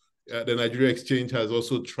the Nigeria Exchange has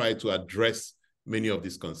also tried to address many of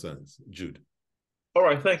these concerns. Jude. All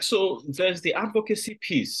right, thanks. So there's the advocacy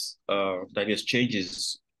piece that the exchange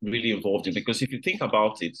is really involved in, because if you think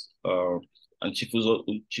about it, and Chief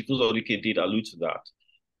Uzodike did allude to that,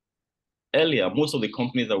 earlier, most of the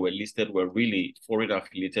companies that were listed were really foreign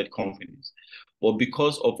affiliated companies. But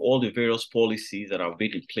because of all the various policies that have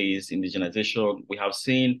been in place, indigenization, we have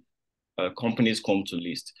seen companies come to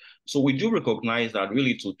list. So we do recognize that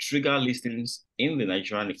really to trigger listings in the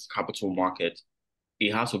Nigerian capital market,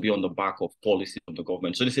 it has to be on the back of policy of the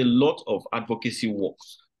government. So there's a lot of advocacy work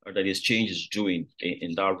that the exchange is doing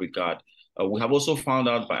in that regard. We have also found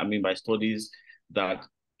out by studies that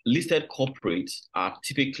listed corporates are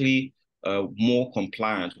typically more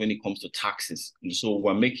compliant when it comes to taxes. And so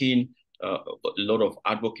we're making a lot of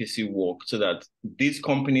advocacy work so that these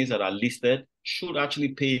companies that are listed should actually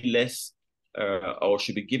pay less or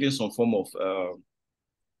should be given some form of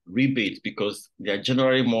rebate because they are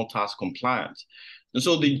generally more tax compliant. And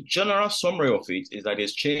so the general summary of it is that the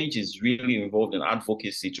exchange is really involved in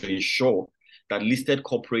advocacy to ensure that listed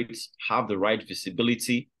corporates have the right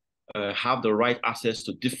visibility, have the right access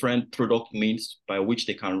to different product means by which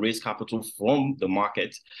they can raise capital from the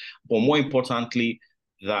market. But more importantly,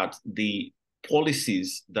 that the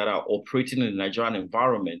policies that are operating in the Nigerian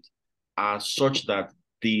environment are such that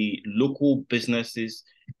the local businesses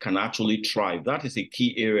can actually thrive. That is a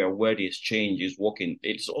key area where the exchange is working.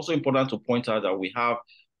 It's also important to point out that we have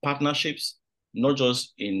partnerships, not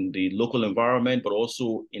just in the local environment, but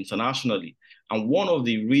also internationally. And one of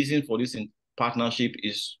the reasons for this partnership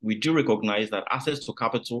is we do recognize that access to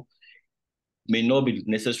capital may not be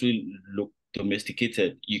necessarily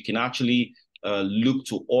domesticated. You can actually look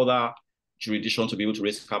to other jurisdictions to be able to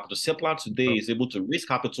raise capital. Seplat today is able to raise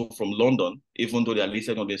capital from London, even though they are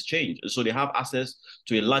listed on the exchange. So they have access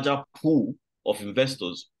to a larger pool of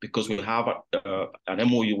investors because we have an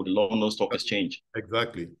MOU with the London Stock Exchange.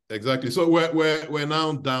 Exactly. So we're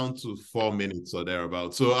now down to 4 minutes or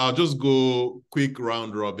thereabouts. So I'll just go quick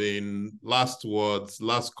round robin, last words,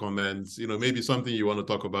 last comments, maybe something you want to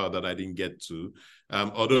talk about that I didn't get to.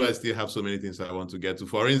 Although I still have so many things I want to get to.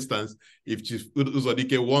 For instance, if Chief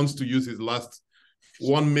Uzodike wants to use his last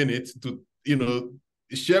 1 minute to,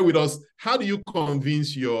 share with us, how do you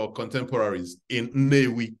convince your contemporaries in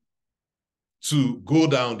Nnewi to go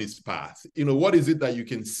down this path? What is it that you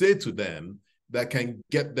can say to them that can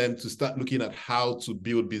get them to start looking at how to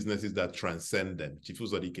build businesses that transcend them? Chief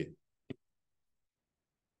Uzodike.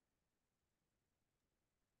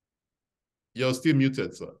 You're still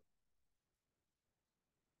muted, sir.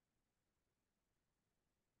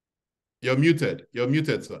 You're muted,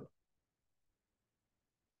 sir.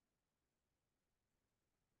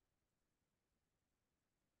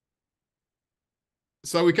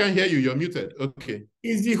 So we can't hear you. You're muted. Okay.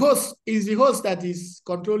 Is the host that is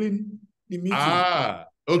controlling the meeting? Ah,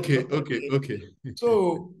 okay.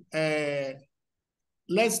 So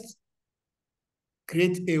let's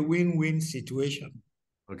create a win-win situation.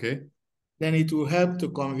 Okay. Then it will help to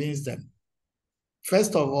convince them.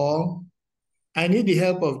 First of all, I need the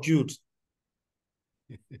help of Jude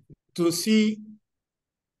to see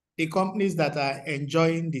the companies that are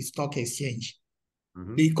enjoying the stock exchange.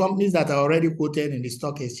 The companies that are already quoted in the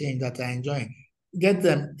stock exchange that are enjoying, get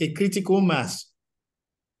them a critical mass.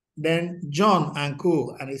 Then John and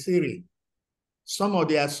Co. and Isiri, some of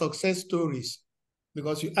their success stories,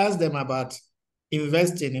 because you ask them about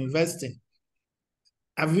investing.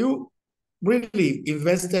 Have you really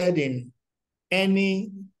invested in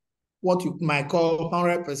any, what you might call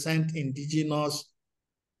 100% indigenous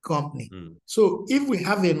company? So if we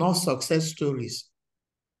have enough success stories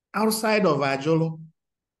outside of Ajolo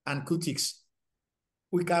and Kutix,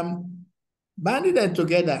 we can band them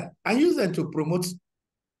together and use them to promote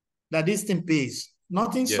that this thing pays.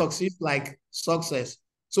 Nothing succeeds like success.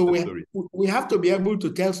 So we have to be able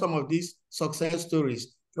to tell some of these success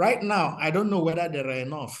stories. Right now, I don't know whether there are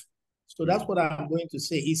enough. So that's what I'm going to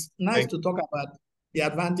say. It's nice to talk about the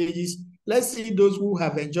advantages let's see those who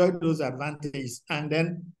have enjoyed those advantages, and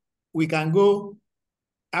then we can go.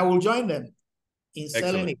 I will join them in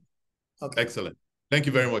selling it. Okay. Excellent. Thank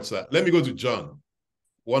you very much, sir. Let me go to John.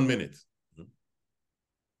 1 minute.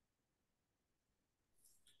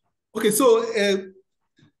 Okay, so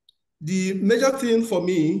the major thing for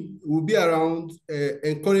me will be around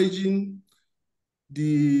encouraging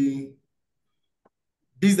the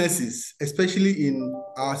businesses, especially in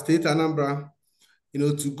our state, Anambra,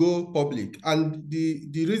 to go public. And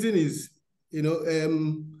the reason is,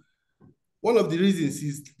 one of the reasons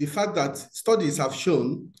is the fact that studies have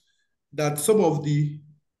shown that some of the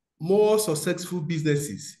more successful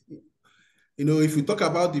businesses, if we talk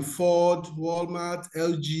about the Ford, Walmart,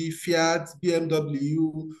 LG, Fiat,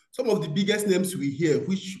 BMW, some of the biggest names we hear,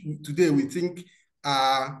 which today we think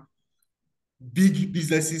are big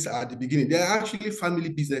businesses at the beginning, they're actually family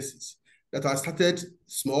businesses that are started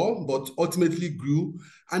small, but ultimately grew,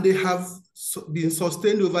 and they have been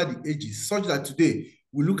sustained over the ages, such that today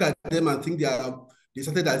we look at them and think they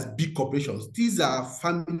started as big corporations. These are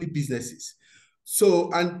family businesses.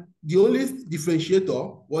 So, and the only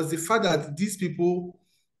differentiator was the fact that these people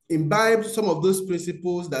imbibed some of those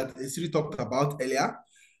principles that Esiri talked about earlier,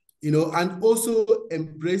 and also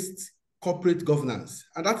embraced corporate governance.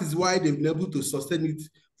 And that is why they've been able to sustain it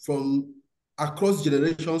from across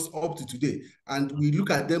generations up to today. And we look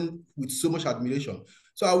at them with so much admiration.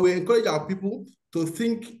 So I will encourage our people to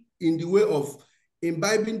think in the way of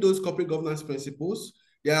imbibing those corporate governance principles.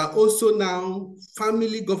 There are also now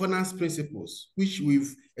family governance principles, which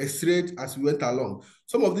we've extracted as we went along.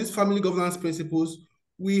 Some of these family governance principles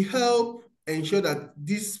will help ensure that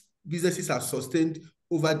these businesses are sustained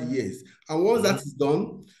over the years. And once that is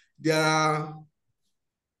done, there are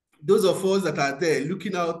those of us that are there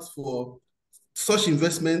looking out for such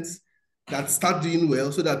investments that start doing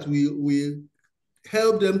well, so that we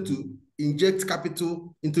help them to inject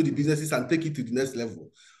capital into the businesses and take it to the next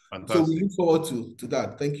level. Fantastic. So we look forward to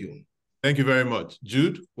that. Thank you. Thank you very much.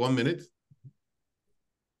 Jude, 1 minute.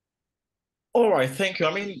 All right, thank you.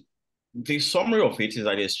 I mean, the summary of it is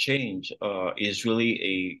that exchange is really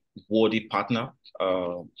a worthy partner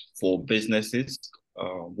for businesses.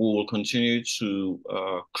 We will continue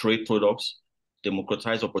to create products,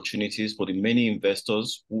 democratize opportunities for the many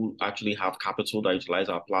investors who actually have capital that utilize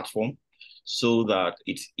our platform, so that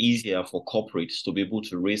it's easier for corporates to be able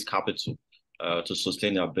to raise capital to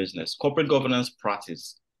sustain their business. Corporate governance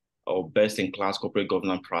practice, or best-in-class corporate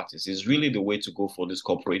governance practice, is really the way to go for these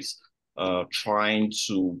corporates trying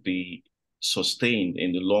to be sustained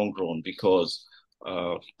in the long run, because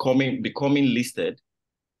becoming listed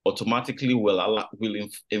automatically will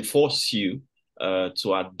enforce you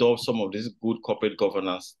to adopt some of these good corporate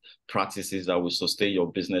governance practices that will sustain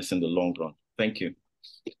your business in the long run. Thank you.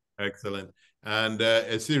 Excellent. And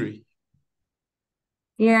Esiri?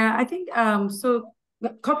 Yeah, I think so.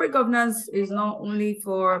 Corporate governance is not only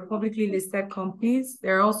for publicly listed companies,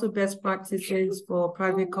 there are also best practices for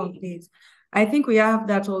private companies. I think we have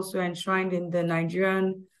that also enshrined in the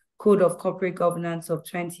Nigerian Code of Corporate Governance of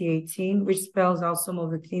 2018, which spells out some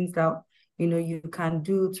of the things that you can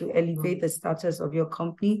do to elevate the status of your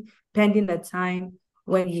company, pending the time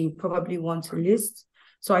when you probably want to list.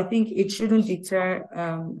 So I think it shouldn't deter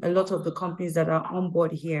a lot of the companies that are on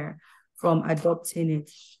board here from adopting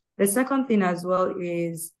it. The second thing as well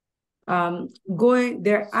is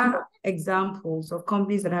there are examples of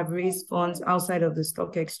companies that have raised funds outside of the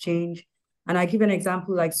stock exchange. And I give an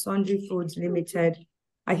example like Sundry Foods Limited.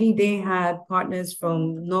 I think they had partners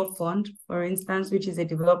from North Fund, for instance, which is a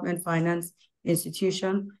development finance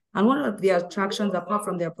institution. And one of the attractions, apart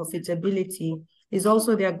from their profitability, is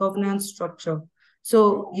also their governance structure.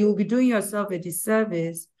 So you'll be doing yourself a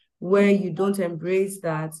disservice where you don't embrace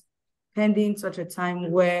that, pending such a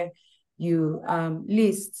time where you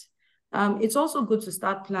list. It's also good to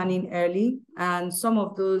start planning early. And some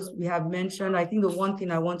of those we have mentioned. I think the one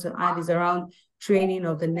thing I want to add is around training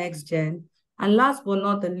of the next gen. And last but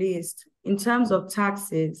not the least, in terms of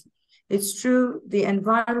taxes, it's true, the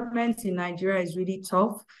environment in Nigeria is really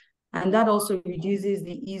tough. And that also reduces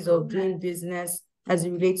the ease of doing business as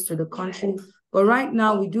it relates to the country. But right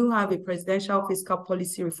now, we do have a Presidential Fiscal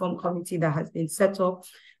Policy Reform Committee that has been set up.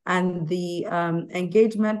 And the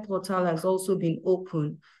engagement portal has also been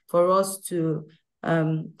open for us to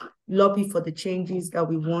lobby for the changes that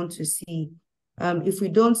we want to see. If we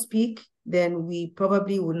don't speak, then we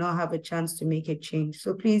probably will not have a chance to make a change.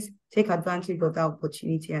 So please take advantage of that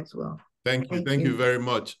opportunity as well. Thank you very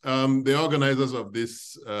much. The organizers of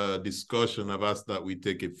this discussion have asked that we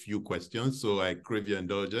take a few questions, so I crave your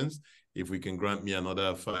indulgence if we can grant me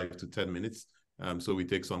another 5 to 10 minutes so we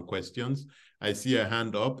take some questions. I see a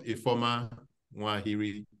hand up. Ifoma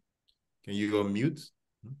Mwahiri, can you unmute?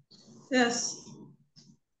 Yes.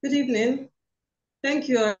 Good evening. Thank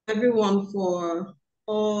you, everyone, for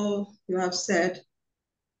all you have said.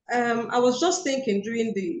 I was just thinking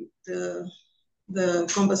during the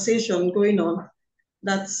conversation going on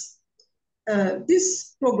that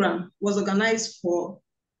this program was organized for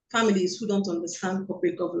families who don't understand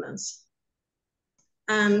corporate governance.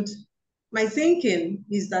 And my thinking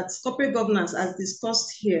is that corporate governance, as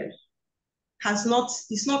discussed here, is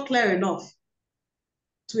not clear enough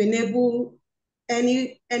to enable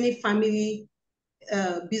any family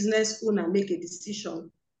business owner make a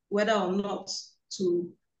decision whether or not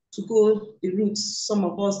to go the route some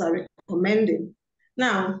of us are recommending.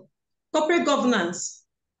 Now, corporate governance,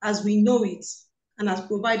 as we know it, and as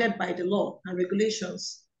provided by the law and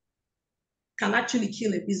regulations, can actually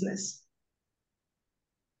kill a business.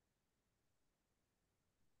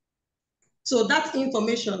 So that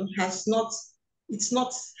information has not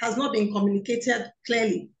been communicated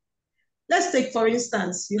clearly. Let's take, for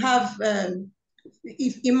instance, you have,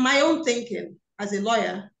 if in my own thinking as a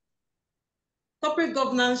lawyer, corporate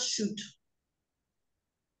governance should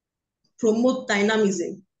promote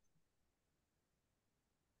dynamism.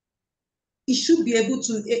 It should be able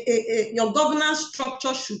to, your governance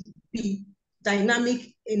structure should be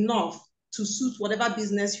dynamic enough to suit whatever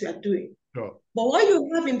business you are doing. Sure. But what you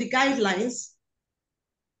have in the guidelines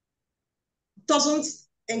doesn't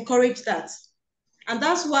encourage that. And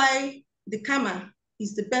that's why the CAMA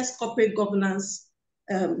is the best corporate governance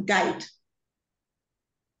guide,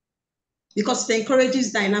 because it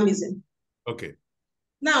encourages dynamism. Okay.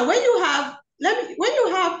 Now, when you have,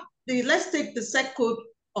 let's take the SEC code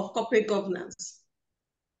of corporate governance.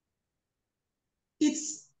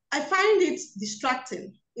 I find it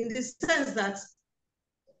distracting in the sense that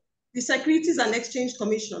the Securities and Exchange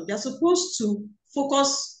Commission, they're supposed to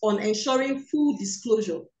focus on ensuring full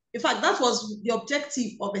disclosure. In fact, that was the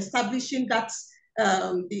objective of establishing that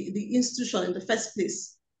the institution in the first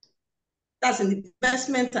place. That's in the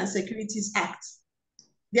Investment and Securities Act.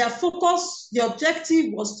 Their focus, the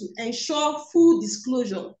objective was to ensure full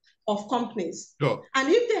disclosure of companies. Sure. And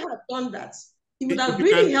if they had done that, it would have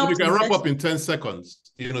really helped. You can wrap up in 10 seconds,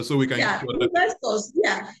 so we can. Yeah, investors,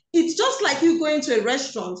 yeah. It's just like you going to a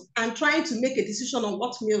restaurant and trying to make a decision on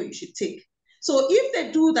what meal you should take. So if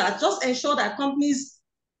they do that, just ensure that companies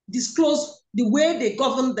disclose the way they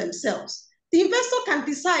govern themselves. The investor can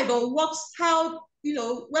decide on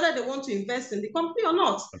whether they want to invest in the company or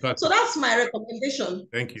not. Fantastic. So that's my recommendation.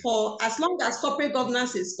 Thank you. For as long as corporate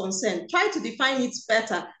governance is concerned, try to define it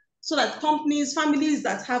better so that families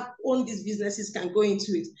that have owned these businesses can go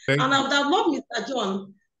into it. And I would have loved Mr.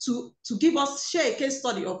 John to share a case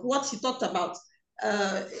study of what he talked about,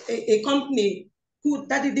 a company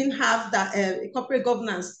that didn't have that corporate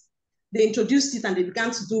governance. They introduced it and they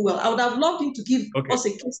began to do well. I would have loved him to give us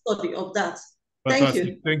a case study of that. Fantastic. Thank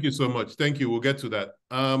you. Thank you so much. Thank you. We'll get to that.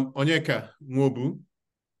 Onyeka Nwobu.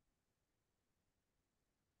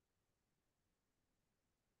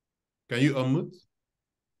 Can you unmute?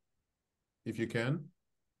 If you can.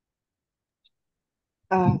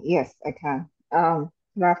 Yes, I can.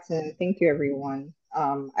 Good afternoon. Thank you, everyone.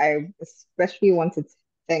 I especially want to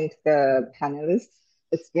thank the panelists.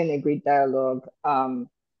 It's been a great dialogue.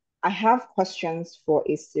 I have questions for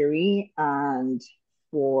Isiri and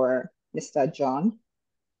for Mr. John.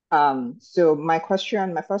 So my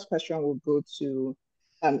first question will go to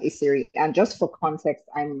Isiri. And just for context,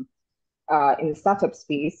 I'm in the startup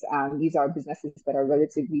space, and these are businesses that are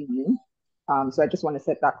relatively new. So I just want to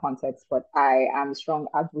set that context, but I am a strong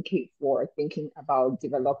advocate for thinking about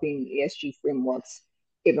developing ESG frameworks,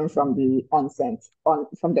 even from the onset or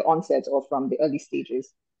from the early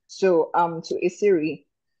stages. So to Isiri,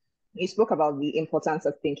 you spoke about the importance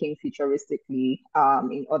of thinking futuristically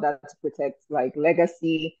in order to protect like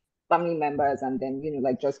legacy, family members, and then,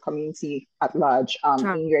 just community at large.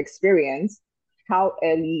 In your experience, how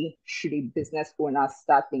early should a business owner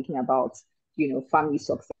start thinking about, family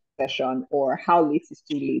succession, or how late is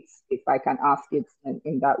too late, if I can ask it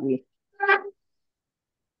in that way?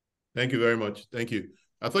 Thank you very much. Thank you.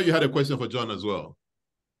 I thought you had a question for John as well.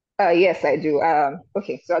 Yes, I do.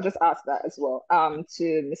 Okay, so I'll just ask that as well.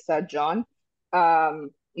 To Mr. John,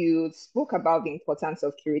 you spoke about the importance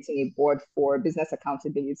of curating a board for business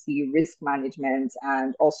accountability, risk management,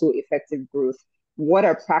 and also effective growth. What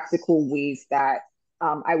are practical ways that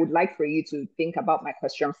I would like for you to think about my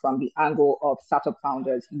question from the angle of startup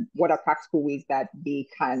founders? What are practical ways that they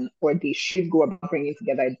can or they should go about bringing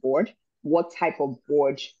together a board? What type of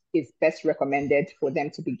board is best recommended for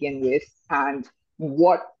them to begin with? And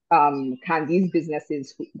what can these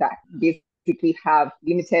businesses that basically have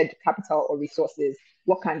limited capital or resources,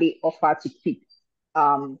 what can they offer to keep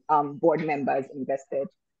board members invested?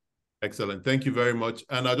 Excellent. Thank you very much.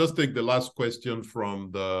 And I'll just take the last question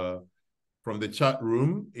from the chat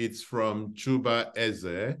room. It's from Chuba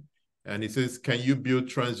Eze. And he says, can you build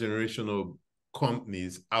transgenerational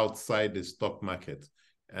companies outside the stock market?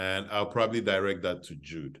 And I'll probably direct that to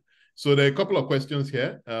Jude. So there are a couple of questions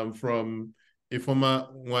here from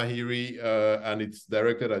Ifoma Wahiri, and it's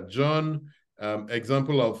directed at John.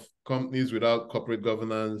 Example of companies without corporate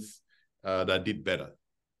governance that did better,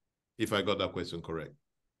 if I got that question correct.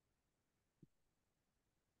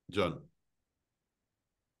 John.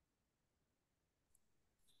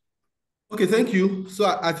 Okay, thank you. So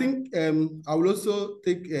I think I will also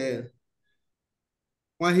take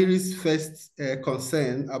Wahiri's first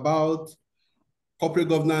concern about corporate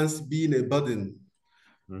governance being a burden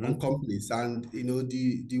on companies, and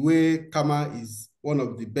the way Kama is one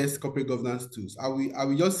of the best corporate governance tools. I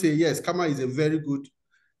will just say yes, Kama is a very good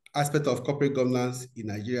aspect of corporate governance in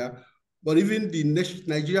Nigeria. But even the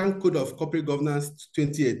Nigerian Code of Corporate Governance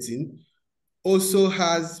 2018 also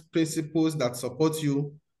has principles that support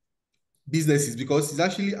you businesses, because it's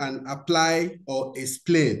actually an apply or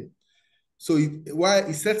explain. So while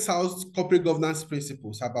it sets out corporate governance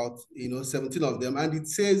principles, about 17 of them, and it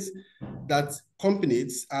says that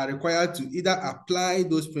companies are required to either apply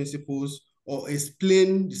those principles or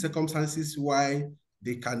explain the circumstances why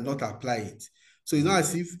they cannot apply it. So it's not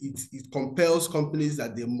as if it compels companies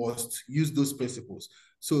that they must use those principles.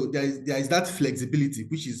 So there is that flexibility,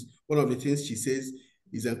 which is one of the things she says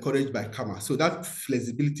is encouraged by Kama. So that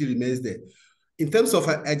flexibility remains there. In terms of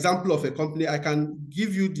an example of a company, I can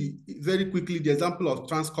give you very quickly the example of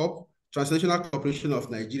Transcorp, Transnational Corporation of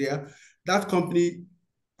Nigeria. That company,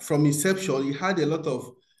 from inception, it had a lot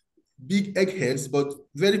of big eggheads, but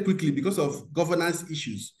very quickly, because of governance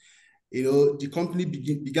issues, the company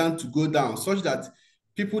began to go down, such that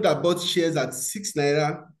people that bought shares at 6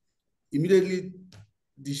 naira, immediately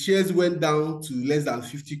the shares went down to less than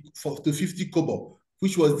 50 kobo,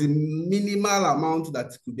 which was the minimal amount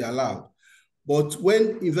that could be allowed. But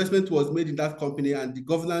when investment was made in that company and the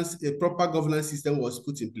governance, a proper governance system was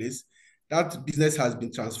put in place, that business has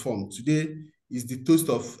been transformed. Today is the toast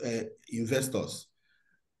of investors.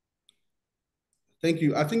 Thank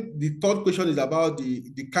you. I think the third question is about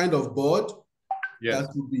the kind of board that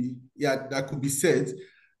could be set.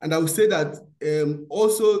 And I would say that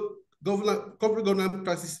also corporate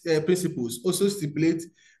governance principles also stipulate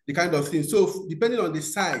the kind of thing. So depending on the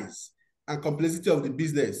size and complexity of the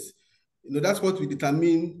business, that's what will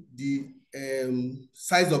determine the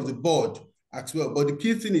size of the board as well. But the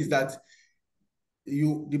key thing is that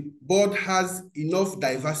the board has enough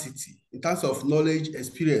diversity in terms of knowledge,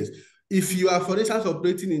 experience. If you are, for instance,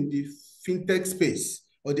 operating in the fintech space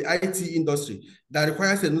or the IT industry that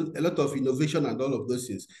requires a lot of innovation and all of those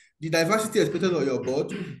things, the diversity expected on your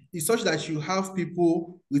board is such that you have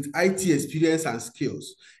people with IT experience and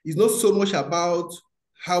skills. It's not so much about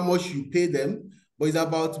how much you pay them, but it's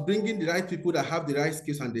about bringing the right people that have the right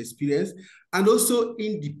skills and the experience, and also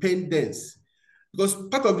independence. Because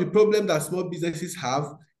part of the problem that small businesses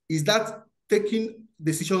have is that taking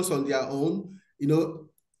decisions on their own,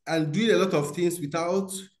 and doing a lot of things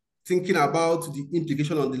without thinking about the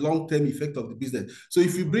implication on the long-term effect of the business. So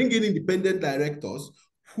if you bring in independent directors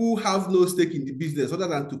who have no stake in the business other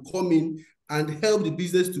than to come in and help the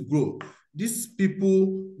business to grow, these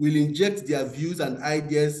people will inject their views and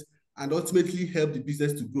ideas and ultimately help the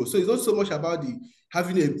business to grow. So it's not so much about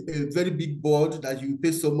having a very big board that you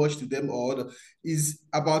pay so much to them, or is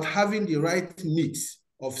about having the right mix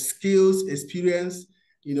of skills, experience,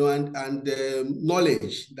 and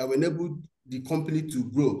knowledge that will enable the company to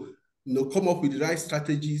grow, come up with the right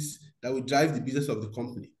strategies that will drive the business of the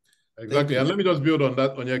company. Exactly. And let me just build on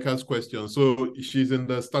that, Onyeka's question. So she's in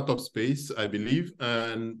the startup space, I believe,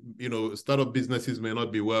 and, startup businesses may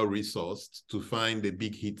not be well resourced to find the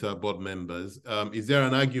big hitter board members. Is there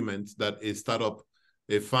an argument that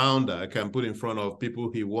a founder can put in front of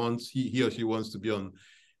people he or she wants to be on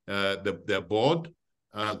their board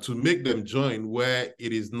to make them join, where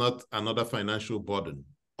it is not another financial burden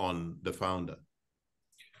on the founder?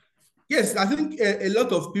 Yes, I think a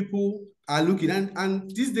lot of people are looking, and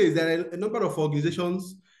these days there are a number of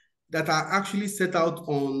organizations that are actually set out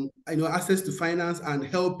on access to finance and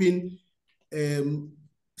helping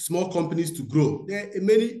small companies to grow. There are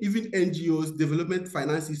many, even NGOs, development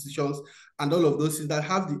finance institutions, and all of those things that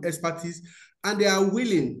have the expertise, and they are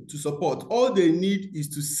willing to support. All they need is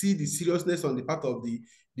to see the seriousness on the part of the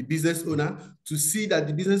business owner, to see that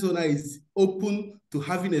the business owner is open to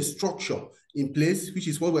having a structure in place, which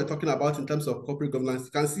is what we're talking about in terms of corporate governance.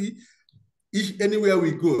 You can see anywhere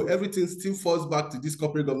we go, everything still falls back to this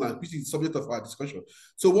corporate governance, which is the subject of our discussion.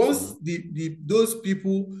 So once those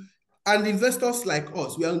people and investors like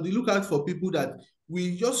us, we are on the lookout for people that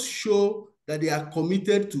we just show that they are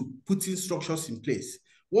committed to putting structures in place.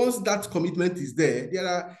 Once that commitment is there, there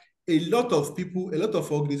are a lot of people, a lot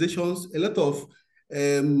of organizations, a lot of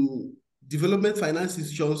development finance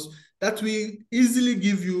institutions that will easily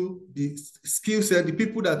give you the skill set, the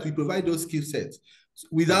people that will provide those skill sets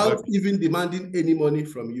without even demanding any money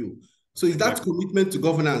from you. So it's that commitment to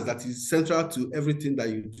governance that is central to everything that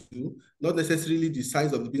you do, not necessarily the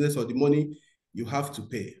size of the business or the money you have to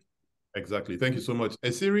pay. Exactly. Thank you so much.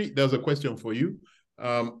 Esiri, there's a question for you.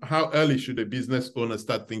 How early should a business owner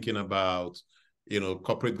start thinking about,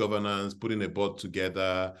 corporate governance, putting a board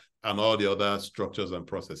together, and all the other structures and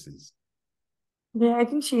processes? Yeah, I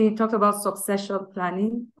think she talked about succession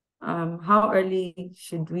planning. How early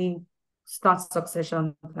should we start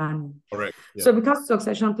succession planning? Correct. Yeah. So because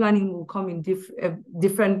succession planning will come in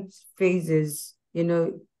different phases,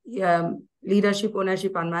 leadership,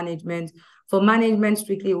 ownership, and management. For management,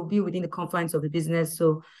 strictly, it will be within the confines of the business.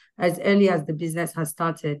 So as early as the business has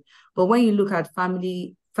started. But when you look at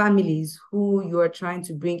families who you are trying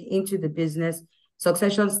to bring into the business,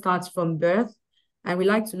 succession starts from birth. And we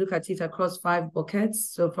like to look at it across 5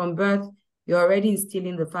 buckets. So from birth, you're already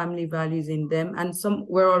instilling the family values in them. And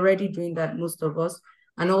we're already doing that, most of us.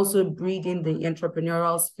 And also breeding the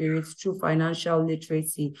entrepreneurial spirit through financial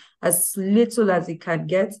literacy. As little as it can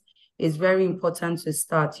get is very important to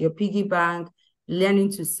start. Your piggy bank,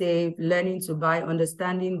 learning to save, learning to buy,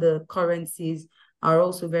 understanding the currencies are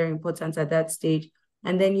also very important at that stage.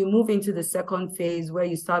 And then you move into the second phase where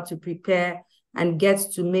you start to prepare and get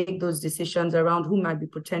to make those decisions around who might be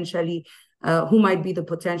the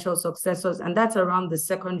potential successors. And that's around the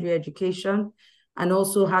secondary education and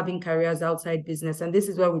also having careers outside business. And this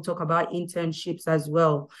is where we talk about internships as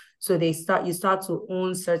well. So you start to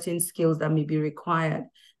own certain skills that may be required.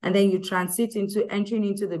 And then you transit into entering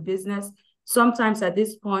into the business. Sometimes at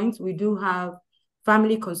this point, we do have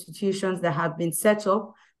family constitutions that have been set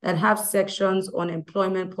up that have sections on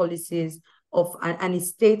employment policies and it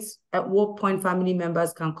states at what point family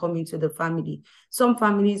members can come into the family. Some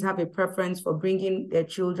families have a preference for bringing their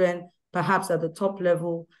children perhaps at the top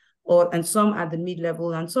level and some at the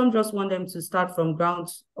mid-level, and some just want them to start from ground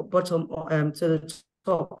bottom to the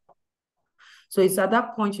top. So it's at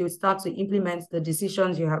that point you start to implement the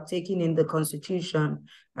decisions you have taken in the constitution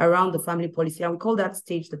around the family policy. And we call that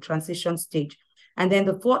stage the transition stage. And then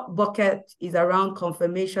the 4th bucket is around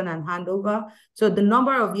confirmation and handover. So the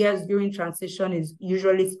number of years during transition is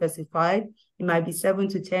usually specified. It might be 7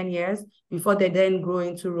 to 10 years before they then grow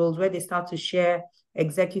into roles where they start to share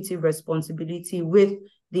executive responsibility with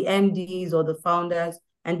the MDs or the founders.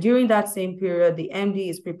 And during that same period, the MD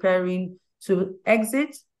is preparing to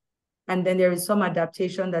exit. And then there is some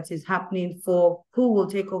adaptation that is happening for who will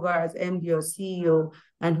take over as MD or CEO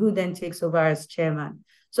and who then takes over as chairman.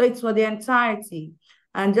 So it's for the entirety.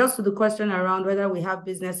 And just to the question around whether we have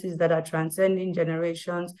businesses that are transcending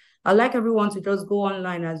generations, I'd like everyone to just go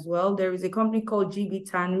online as well. There is a company called GB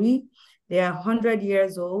Tannery. They are 100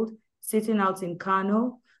 years old, sitting out in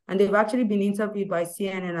Kano, and they've actually been interviewed by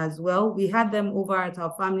CNN as well. We had them over at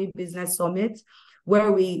our Family Business Summit,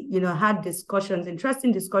 where we had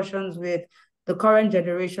interesting discussions with the current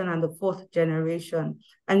generation and the 4th generation.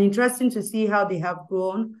 And interesting to see how they have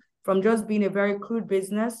grown from just being a very crude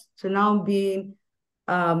business to now being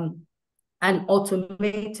an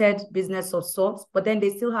automated business of sorts, but then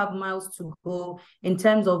they still have miles to go in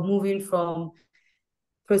terms of moving from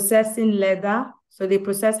processing leather. So they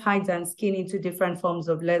process hides and skin into different forms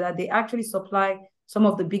of leather. They actually supply some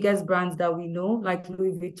of the biggest brands that we know, like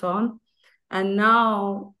Louis Vuitton. And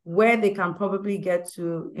now where they can probably get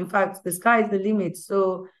to, in fact, the sky is the limit.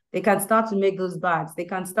 So they can start to make those bags. They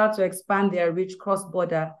can start to expand their reach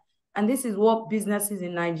cross-border. And this is what businesses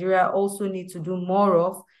in Nigeria also need to do more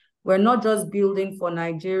of. We're not just building for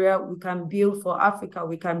Nigeria. We can build for Africa.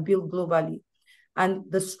 We can build globally. And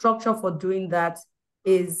the structure for doing that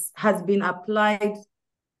has been applied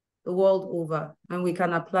the world over. And we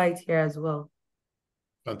can apply it here as well.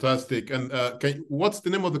 Fantastic. And what's the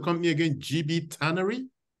name of the company again? GB Tannery?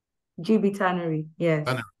 GB Tannery, yes.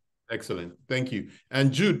 Tannery. Excellent. Thank you.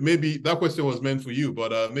 And Jude, maybe that question was meant for you,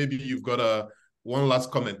 but maybe you've got one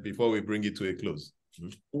last comment before we bring it to a close.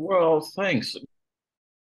 Well, thanks.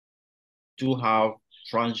 Do have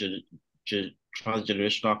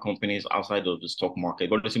transgenerational companies outside of the stock market,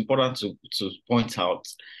 but it's important to point out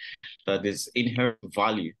that there's inherent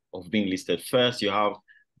value of being listed. First, you have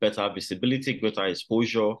better visibility, greater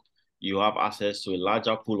exposure. you have access to a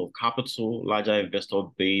larger pool of capital, larger investor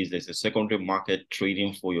base. There's a secondary market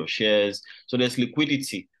trading for your shares. So there's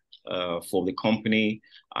liquidity for the company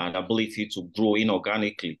and ability to grow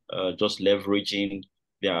inorganically, just leveraging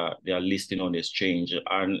their listing on the exchange.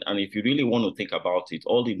 And if you really want to think about it,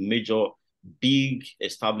 all the major big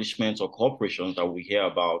establishments or corporations that we hear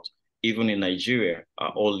about, even in Nigeria,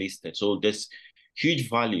 are all listed. So there's huge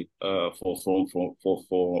value for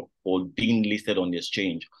being listed on the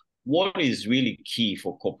exchange. What is really key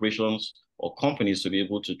for corporations or companies to be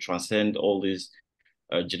able to transcend all these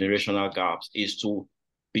generational gaps is to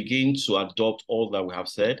begin to adopt all that we have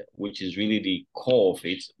said, which is really the core of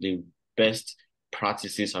it, the best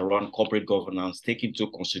practices around corporate governance, take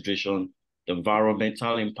into consideration the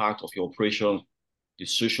environmental impact of your operation, the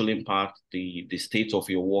social impact, the state of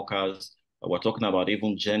your workers. We're talking about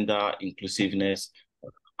even gender inclusiveness,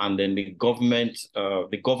 and then the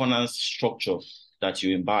governance structure that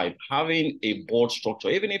you imbibe. Having a board structure,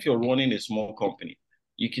 even if you're running a small company,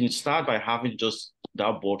 you can start by having just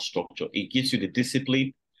that board structure. It gives you the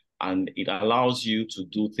discipline and it allows you to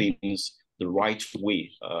do things the right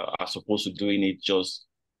way, as opposed to doing it just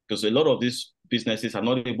because a lot of these businesses are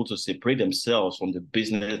not able to separate themselves from the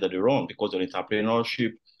business that they run because of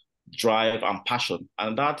entrepreneurship, drive, and passion.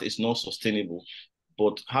 And that is not sustainable.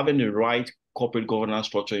 But having the right corporate governance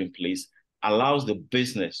structure in place allows the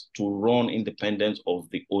business to run independent of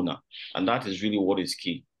the owner. And that is really what is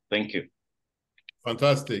key. Thank you.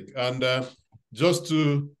 Fantastic. And just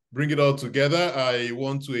to bring it all together, I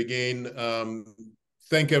want to again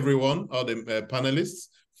thank everyone, all the panelists,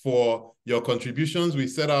 for your contributions. We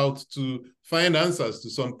set out to find answers to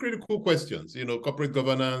some critical questions, corporate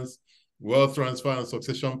governance, wealth transfer and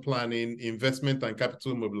succession planning, investment and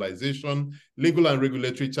capital mobilization, legal and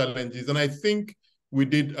regulatory challenges. And I think we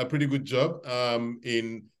did a pretty good job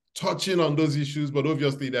in touching on those issues, but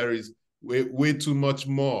obviously there is way too much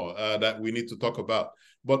more that we need to talk about.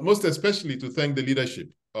 But most especially to thank the leadership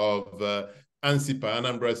of ANSIPA,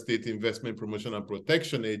 Anambra State Investment Promotion and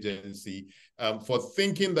Protection Agency, for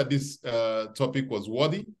thinking that this topic was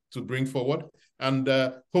worthy to bring forward. And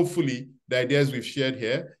hopefully the ideas we've shared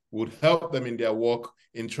here would help them in their work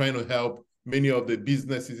in trying to help many of the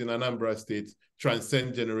businesses in Anambra State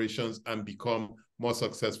transcend generations and become more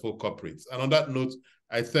successful corporates. And on that note,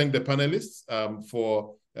 I thank the panelists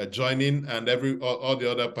for joining and all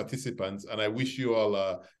the other participants. And I wish you all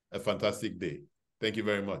a fantastic day. Thank you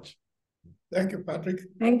very much. Thank you, Patrick.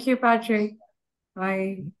 Thank you, Patrick.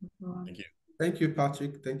 Bye. Thank you. Thank you,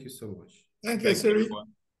 Patrick. Thank you so much. Thank you, Siri.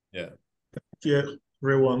 Yeah. Thank you,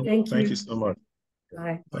 everyone. Thank you so much.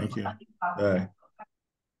 Bye. Thank you. Bye.